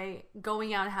enjoy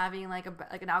going out and having like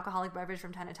an alcoholic beverage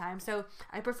from time to time. So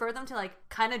I prefer them to like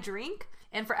kind of drink.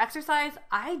 And for exercise,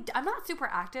 I'm not super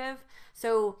active,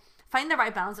 so finding the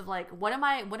right balance of like what am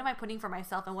I putting for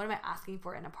myself and what am I asking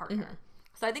for in a partner.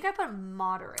 So I think I put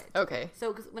moderate. Okay.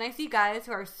 So 'cause when I see guys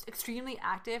who are extremely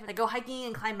active, like go hiking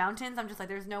and climb mountains, I'm just like,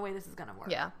 there's no way this is going to work.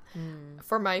 Yeah.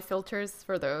 For my filters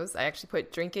for those, I actually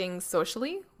put drinking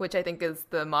socially, which I think is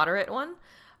the moderate one.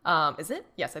 Is it?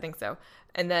 Yes, I think so.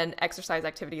 And then exercise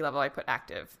activity level, I put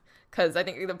active. Because I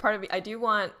think the part of me, I do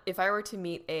want, if I were to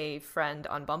meet a friend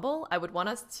on Bumble, I would want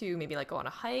us to maybe like go on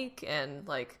a hike and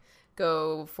like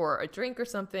go for a drink or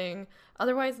something.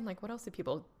 Otherwise, I'm like, what else do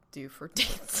people do for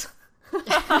dates?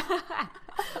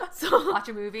 So Watch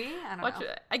a movie. I don't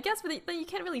know. I guess, but you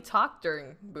can't really talk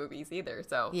during movies either.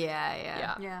 So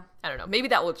Yeah. I don't know. Maybe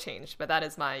that will change, but that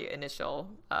is my initial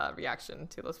reaction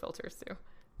to those filters too.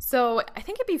 So I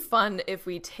think it'd be fun if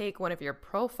we take one of your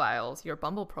profiles, your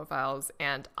Bumble profiles,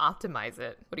 and optimize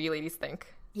it. What do you ladies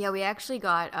think? Yeah, we actually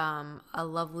got a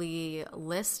lovely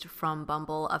list from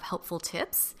Bumble of helpful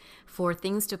tips for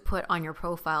things to put on your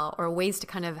profile, or ways to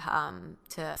kind of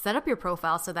to set up your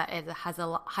profile so that it has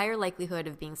a higher likelihood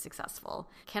of being successful.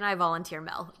 Can I volunteer,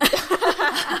 Mel?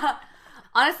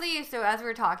 Honestly, so as we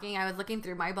were talking, I was looking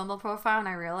through my Bumble profile and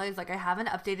I realized like I haven't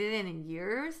updated it in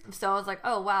years. So I was like,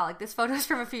 oh wow, like this photo's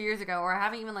from a few years ago, or I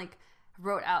haven't even like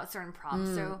wrote out certain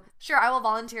prompts. So sure, I will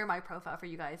volunteer my profile for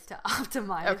you guys to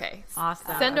optimize. Okay.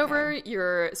 Awesome. Send over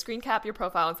your screen cap, your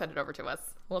profile, and send it over to us.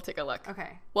 We'll take a look.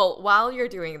 Okay. Well, while you're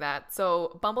doing that,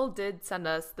 so Bumble did send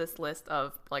us this list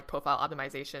of like profile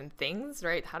optimization things,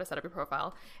 right? How to set up your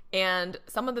profile. And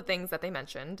some of the things that they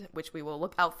mentioned, which we will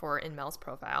look out for in Mel's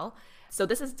profile. So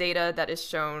this is data that is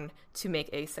shown to make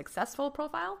a successful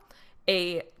profile,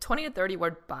 a 20 to 30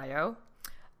 word bio.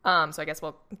 So I guess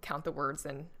we'll count the words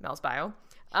in Mel's bio.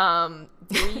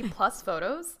 3+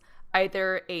 photos,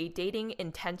 either a dating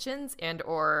intentions and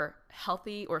or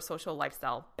healthy or social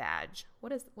lifestyle badge.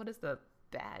 What is the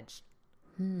badge?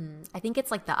 I think it's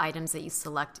like the items that you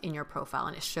select in your profile,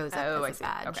 and it shows up as a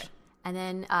badge. Okay. And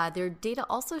then their data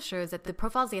also shows that the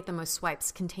profiles that get the most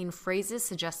swipes contain phrases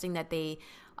suggesting that they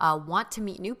want to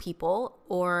meet new people,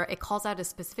 or it calls out a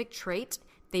specific trait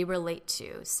they relate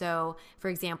to. So, for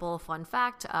example, fun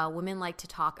fact, women like to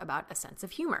talk about a sense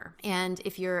of humor. And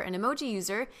if you're an emoji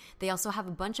user, they also have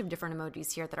a bunch of different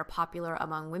emojis here that are popular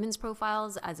among women's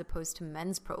profiles as opposed to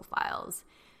men's profiles.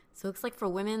 So it looks like for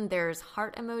women, there's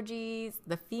heart emojis,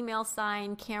 the female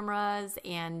sign, cameras,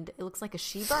 and it looks like a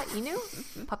Shiba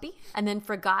Inu puppy. And then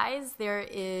for guys, there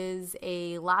is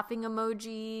a laughing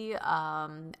emoji,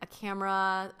 a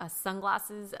camera, a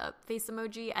sunglasses face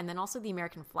emoji, and then also the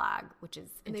American flag, which is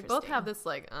interesting. And they both have this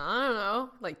like, I don't know,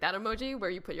 like that emoji where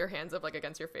you put your hands up like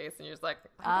against your face and you're just like,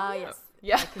 yes.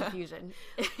 Yeah. Like confusion.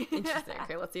 Interesting.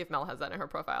 Okay, let's see if Mel has that in her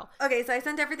profile. Okay, so I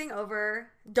sent everything over.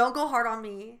 Don't go hard on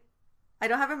me. I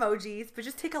don't have emojis, but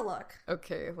just take a look.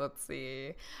 Okay, let's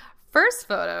see. First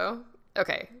photo.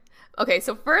 Okay,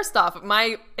 so first off,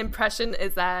 my impression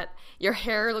is that your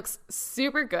hair looks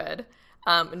super good.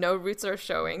 No roots are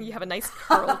showing. You have a nice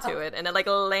curl to it, and it like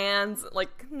lands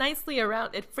like nicely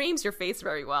around. It frames your face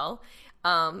very well.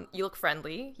 You look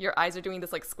friendly. Your eyes are doing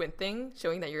this like squint thing,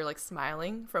 showing that you're like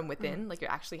smiling from within, like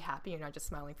you're actually happy. You're not just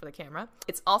smiling for the camera.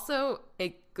 It's also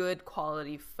a good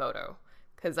quality photo.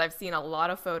 Because I've seen a lot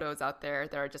of photos out there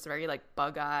that are just very like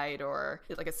bug-eyed, or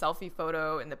like a selfie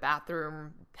photo in the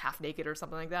bathroom, half naked or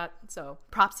something like that. So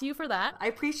props to you for that. I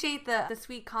appreciate the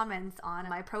sweet comments on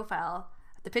my profile,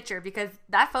 the picture, because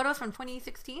that photo is from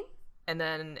 2016. And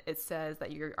then it says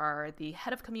that you are the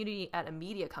head of community at a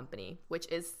media company, which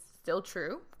is still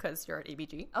true because you're at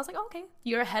ABG. I was like, oh, okay,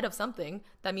 you're head of something.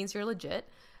 That means you're legit.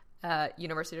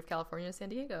 University of California, San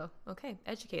Diego. Okay,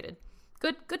 educated.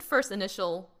 Good first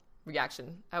initial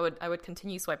reaction. I would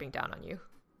continue swiping down on you.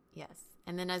 Yes.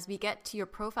 And then as we get to your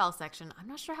profile section, I'm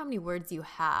not sure how many words you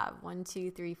have. 1,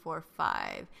 2, 3, 4,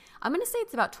 5. I'm going to say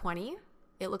it's about 20.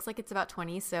 It looks like it's about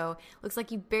 20. So looks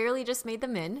like you barely just made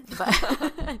them in.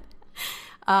 But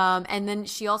and then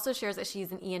she also shares that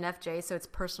she's an ENFJ, so it's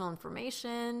personal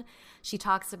information. She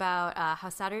talks about how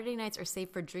Saturday nights are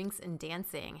safe for drinks and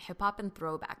dancing. Hip hop and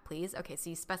throwback, please. Okay, so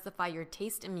you specify your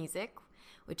taste in music,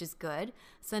 which is good.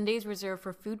 Sundays reserved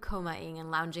for food comaing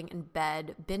and lounging in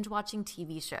bed, binge watching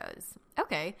TV shows.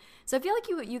 Okay, so I feel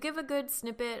like you give a good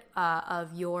snippet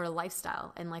of your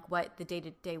lifestyle and like what the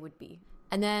day-to-day would be.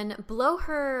 And then below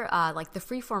her, like the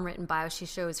freeform written bio, she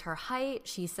shows her height.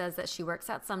 She says that she works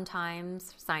out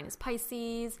sometimes. Her sign is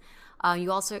Pisces.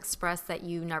 You also express that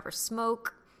you never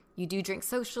smoke. You do drink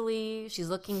socially. She's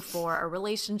looking for a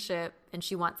relationship and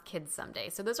she wants kids someday.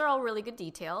 So those are all really good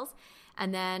details.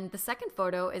 And then the second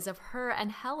photo is of her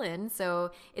and Helen.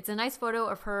 So it's a nice photo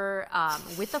of her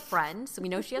with a friend. So we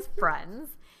know she has friends.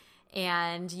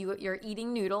 And you're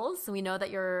eating noodles. So we know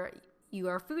that you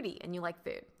are a foodie and you like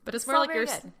food. But it's more like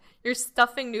you're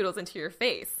stuffing noodles into your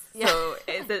face. Yeah. So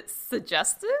is it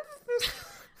suggestive?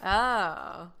 Oh,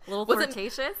 a little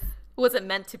flirtatious? Was it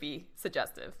meant to be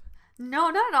suggestive?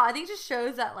 No, not at all. I think it just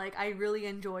shows that like I really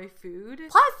enjoy food.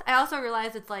 Plus, I also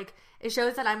realize it's like it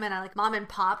shows that I'm in a like mom and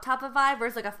pop type of vibe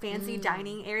versus like a fancy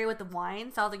dining area with the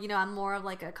wine. So I was like, I'm more of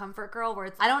like a comfort girl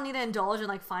where I don't need to indulge in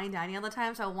like fine dining all the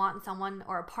time. So I want someone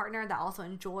or a partner that also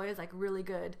enjoys like really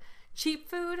good cheap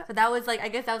food. So that was like, I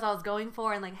guess that was what I was going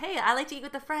for. And like, hey, I like to eat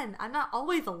with a friend. I'm not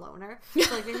always a loner.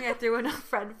 So like maybe I threw in a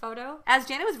friend photo. As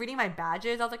Janet was reading my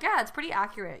badges, I was like, yeah, it's pretty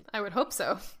accurate. I would hope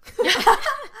so.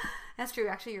 That's true.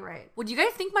 Actually, you're right. Would you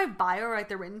guys think my bio or like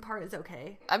the written part is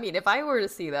okay? I mean, if I were to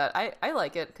see that, I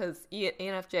like it because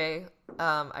ENFJ,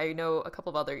 I know a couple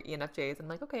of other ENFJs. And I'm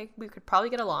like, okay, we could probably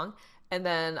get along. And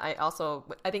then I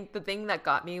think the thing that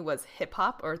got me was hip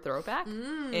hop or throwback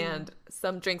and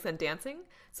some drinks and dancing.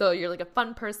 So you're like a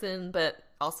fun person, but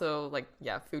also like,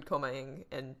 yeah, food comaing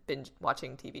and binge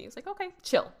watching TV. It's like, okay,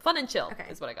 chill. Fun and chill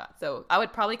is what I got. So I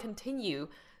would probably continue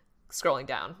scrolling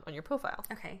down on your profile.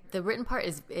 Okay. The written part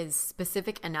is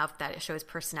specific enough that it shows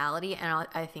personality, and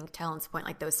I think to Helen's point,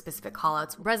 like those specific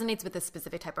callouts resonates with a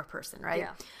specific type of person, right?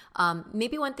 Yeah.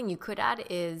 Maybe one thing you could add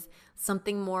is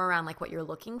something more around like what you're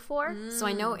looking for. So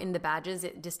I know in the badges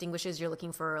it distinguishes you're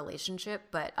looking for a relationship,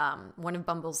 but one of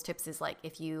Bumble's tips is like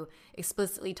if you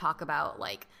explicitly talk about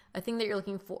like a thing that you're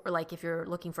looking for, or like if you're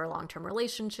looking for a long-term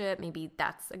relationship, maybe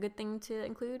that's a good thing to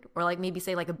include, or like maybe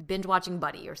say like a binge watching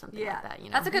buddy or something like that.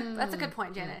 That's a good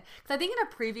point, Janet. Because I think in a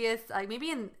previous, like maybe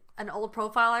in an old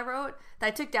profile I wrote that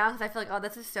I took down because I feel like, oh,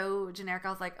 this is so generic.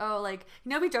 I was like, oh, like,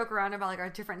 we joke around about like our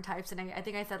different types, and I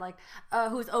think I said like,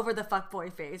 who's over the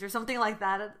fuckboy phase or something like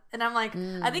that. And I'm like,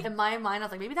 I think in my mind I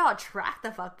was like, maybe that'll attract the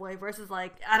fuckboy versus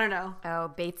like, I don't know. Oh,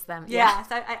 baits them. Yeah.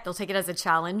 So they'll take it as a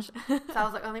challenge. So I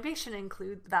was like, oh, maybe I shouldn't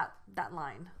include that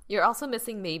line. You're also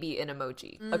missing maybe an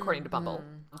emoji, according to Bumble.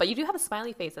 But you do have a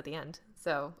smiley face at the end.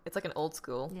 So it's like an old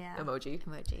school emoji.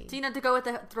 So, to go with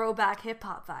the throwback hip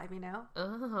hop vibe,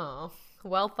 Oh,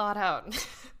 well thought out.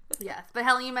 Yes. But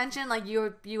Helen, you mentioned like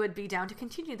you would be down to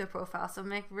continue the profile. So I'm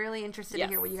like really interested to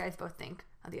hear what you guys both think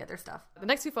of the other stuff. The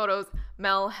next two photos,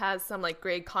 Mel has some like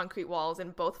gray concrete walls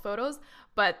in both photos.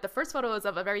 But the first photo is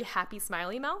of a very happy,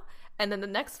 smiley Mel. And then the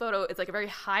next photo is like a very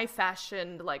high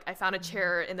fashioned, like I found a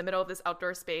chair in the middle of this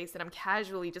outdoor space and I'm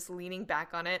casually just leaning back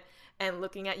on it and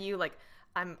looking at you like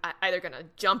I'm either going to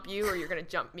jump you or you're going to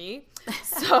jump me.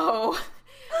 So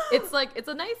it's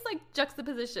a nice like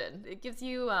juxtaposition. It gives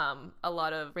you a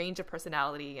lot of range of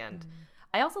personality, and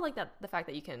I also like the fact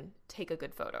that you can take a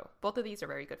good photo. Both of these are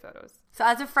very good photos. So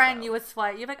as a friend, you would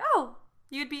swipe. You're like, oh,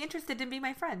 you'd be interested in being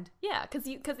my friend. Yeah,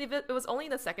 because if it was only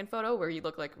the second photo where you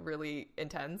look like really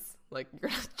intense, like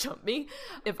you're gonna jump me.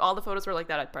 If all the photos were like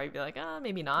that, I'd probably be like,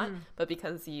 maybe not. But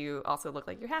because you also look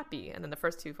like you're happy, and then the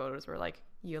first two photos were like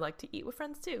you like to eat with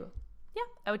friends too. Yeah,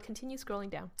 I would continue scrolling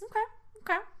down.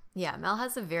 Okay. Yeah, Mel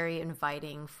has a very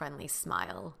inviting, friendly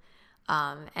smile.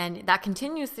 And that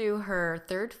continues through her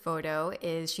third photo.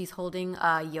 Is she's holding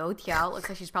a youtiao. Looks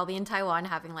like she's probably in Taiwan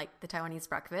having like the Taiwanese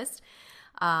breakfast.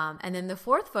 And then the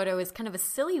fourth photo is kind of a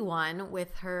silly one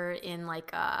with her in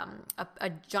like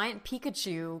a giant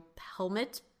Pikachu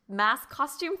helmet mask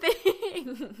costume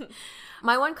thing.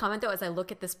 My one comment though, as I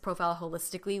look at this profile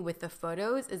holistically with the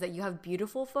photos, is that you have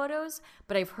beautiful photos,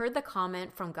 but I've heard the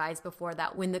comment from guys before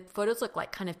that when the photos look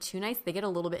like kind of too nice, they get a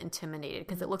little bit intimidated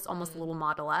because it looks almost a little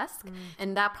model-esque.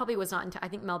 And that probably was not I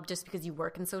think, Mel, just because you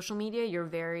work in social media, you're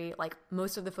very like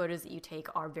most of the photos that you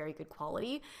take are very good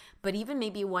quality, but even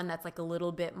maybe one that's like a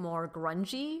little bit more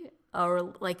grungy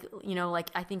or like, like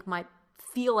I think might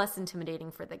feel less intimidating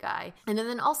for the guy. And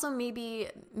then also maybe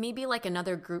like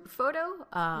another group photo.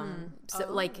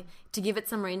 Like to give it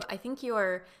some range. I think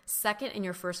your second and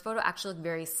your first photo actually look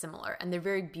very similar, and they're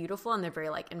very beautiful and they're very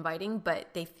like inviting,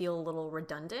 but they feel a little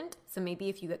redundant. So maybe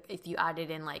if you added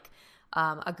in like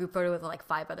a group photo with like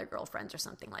 5 other girlfriends or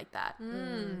something like that.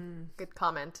 Good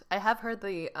comment. I have heard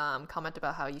the comment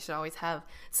about how you should always have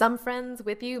some friends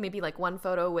with you, maybe like one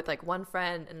photo with like one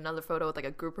friend and another photo with like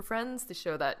a group of friends to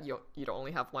show that you don't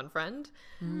only have one friend.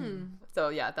 So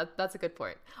yeah, that's a good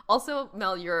point. Also,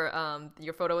 Mel, your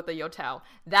photo with the Youtiao,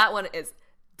 that one is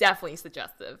definitely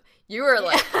suggestive. You were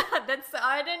like,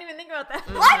 I didn't even think about that.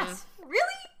 What? Really?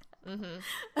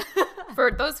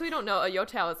 For those who don't know, a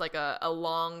Youtiao is like a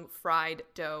long fried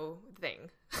dough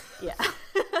thing. Yeah.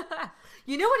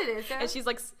 You know what it is, though? And she's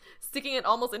like sticking it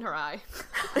almost in her eye.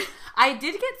 I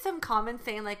did get some comments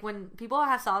saying like when people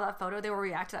saw that photo, they will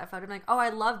react to that photo. I'm like, oh, I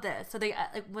love this. So they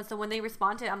so when they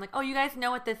respond to it, I'm like, oh, you guys know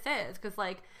what this is, because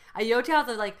like a Youtiao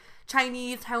is like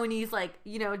Chinese, Taiwanese, like,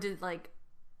 you know, just like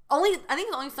I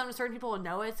think only some certain people will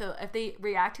know it. So if they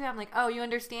react to it, I'm like, oh, you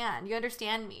understand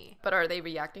me. But are they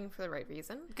reacting for the right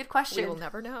reason? Good question. We will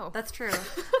never know. That's true.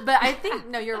 But I think,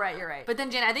 no, you're right. But then,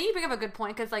 Jen, I think you bring up a good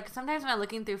point, because like sometimes when I'm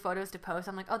looking through photos to post,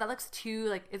 I'm like, oh, that looks too,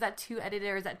 like, is that too edited,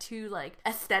 or is that too like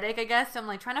aesthetic, I guess? So I'm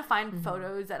like trying to find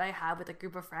photos that I have with a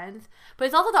group of friends. But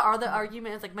it's also the other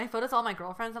argument is like my photos, all my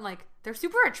girlfriends, I'm like, they're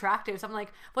super attractive. So I'm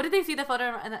like, what did they see the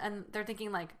photo and they're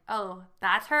thinking like, oh,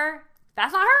 that's her?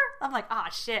 That's not her? I'm like, ah,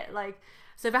 shit. Like,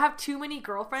 so if I have too many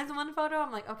girlfriends in one photo,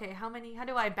 I'm like, okay, how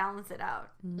do I balance it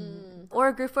out? Or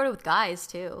a group photo with guys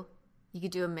too. You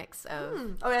could do a mix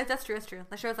of. Oh, yeah, that's true.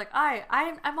 That shows like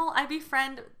I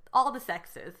befriend all the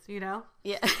sexes, you know?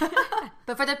 Yeah.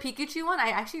 But for the Pikachu one, I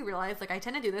actually realized, like, I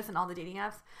tend to do this in all the dating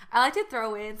apps. I like to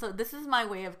throw in, so this is my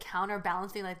way of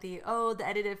counterbalancing, like, the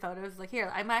edited photos. Like, here,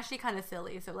 I'm actually kind of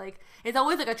silly. So, like, it's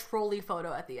always, like, a trolley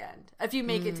photo at the end. If you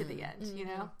make it to the end, you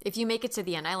know? If you make it to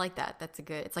the end, I like that.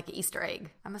 It's like an Easter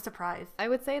egg. I'm a surprise. I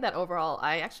would say that overall,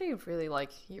 I actually really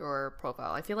like your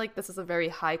profile. I feel like this is a very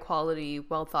high quality,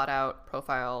 well thought out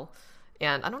profile.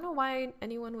 And I don't know why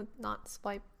anyone would not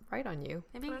swipe right on you.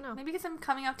 Maybe because I'm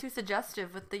coming up too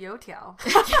suggestive with the Youtiao.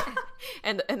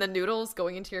 and the noodles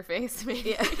going into your face,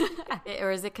 maybe.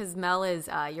 Or is it because Mel is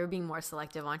you're being more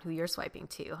selective on who you're swiping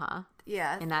to, huh?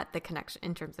 Yeah. And that the connection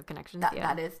in terms of connections.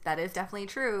 That is definitely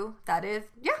true. That is,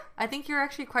 yeah. I think you're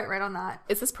actually quite right on that.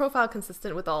 Is this profile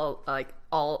consistent with all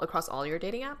across all your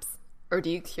dating apps, or do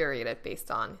you curate it based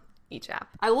on each app?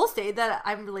 I will say that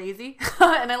I'm lazy,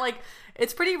 and I like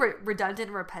it's pretty redundant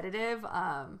and repetitive.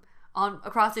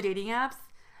 Across the dating apps,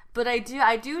 but I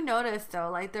do notice though,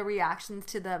 like the reactions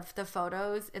to the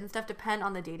photos and stuff depend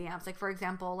on the dating apps. Like for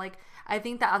example, like I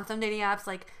think that on some dating apps,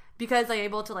 like because I'm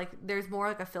able to like, there's more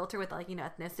like a filter with like, you know,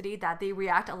 ethnicity, that they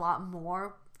react a lot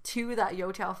more to that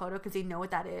Youtiao photo because they know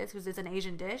what that is, because it's an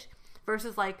Asian dish,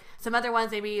 versus like some other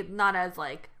ones maybe not as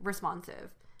like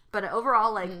responsive. But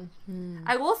overall, like,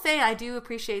 I will say I do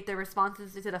appreciate the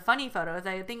responses to the funny photos.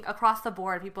 I think across the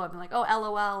board, people have been like, oh,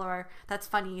 LOL, or that's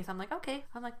funny. So I'm like, okay.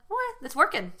 I'm like, what? It's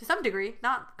working to some degree.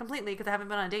 Not completely, because I haven't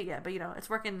been on a date yet. But, you know, it's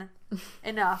working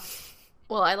enough.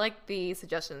 Well, I like the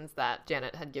suggestions that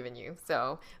Janet had given you.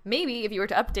 So maybe if you were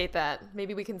to update that,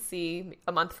 maybe we can see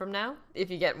a month from now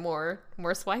if you get more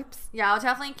swipes. Yeah, I'll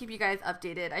definitely keep you guys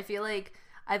updated.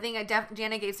 I think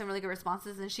Jana gave some really good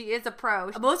responses, and she is a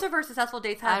pro. Most of her successful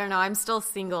dates have... I don't know. I'm still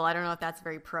single. I don't know if that's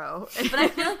very pro. But I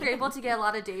feel like you're able to get a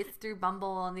lot of dates through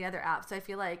Bumble and the other apps. So I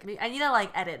feel like I need to, like,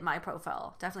 edit my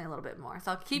profile definitely a little bit more.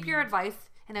 So I'll keep your advice,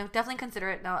 and I'll definitely consider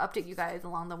it, and I'll update you guys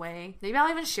along the way. Maybe I'll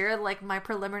even share, like, my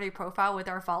preliminary profile with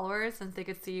our followers, since they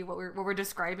could see what we're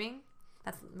describing.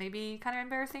 That's maybe kind of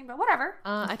embarrassing, but whatever.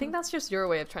 I think that's just your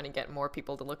way of trying to get more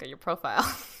people to look at your profile.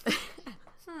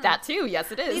 That too,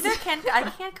 yes, it is. I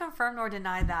can't confirm nor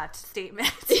deny that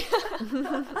statement. But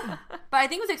I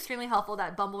think it was extremely helpful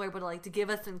that Bumble were able to to give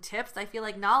us some tips. I feel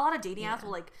like not a lot of dating apps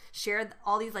will like share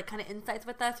all these like kind of insights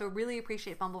with us. So really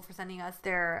appreciate Bumble for sending us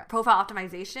their profile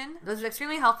optimization. Those are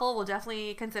extremely helpful. We'll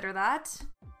definitely consider that.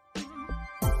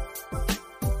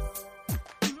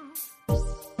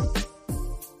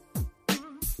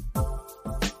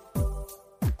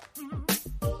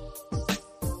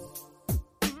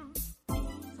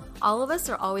 All of us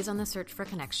are always on the search for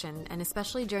connection, and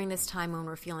especially during this time when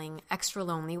we're feeling extra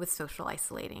lonely with social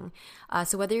isolating.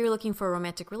 So whether you're looking for a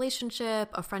romantic relationship,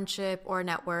 a friendship, or a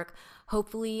network,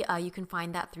 hopefully you can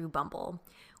find that through Bumble.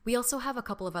 We also have a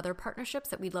couple of other partnerships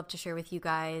that we'd love to share with you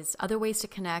guys. Other ways to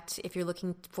connect if you're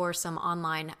looking for some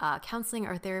online counseling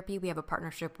or therapy, we have a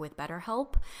partnership with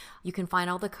BetterHelp. You can find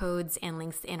all the codes and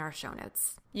links in our show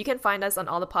notes. You can find us on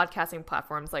all the podcasting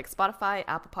platforms like Spotify,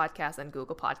 Apple Podcasts, and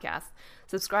Google Podcasts.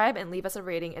 Subscribe and leave us a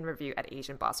rating and review at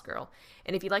Asian Boss Girl.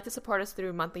 And if you'd like to support us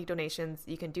through monthly donations,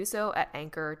 you can do so at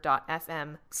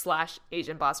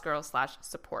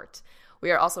anchor.fm/AsianBossGirl/support.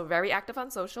 We are also very active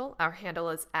on social. Our handle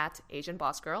is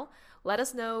 @AsianBossGirl. Let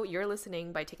us know you're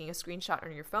listening by taking a screenshot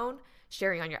on your phone,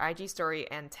 sharing on your IG story,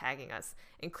 and tagging us.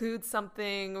 Include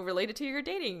something related to your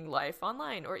dating life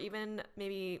online, or even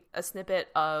maybe a snippet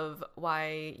of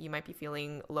why you might be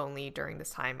feeling lonely during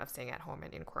this time of staying at home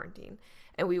and in quarantine.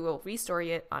 And we will restory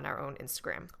it on our own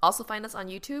Instagram. Also find us on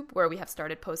YouTube, where we have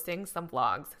started posting some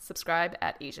vlogs. Subscribe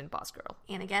at Asian Boss Girl.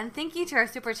 And again, thank you to our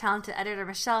super talented editor,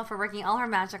 Michelle, for working all her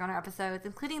magic on our episodes,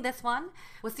 including this one.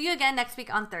 We'll see you again next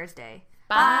week on Thursday.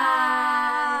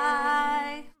 Bye!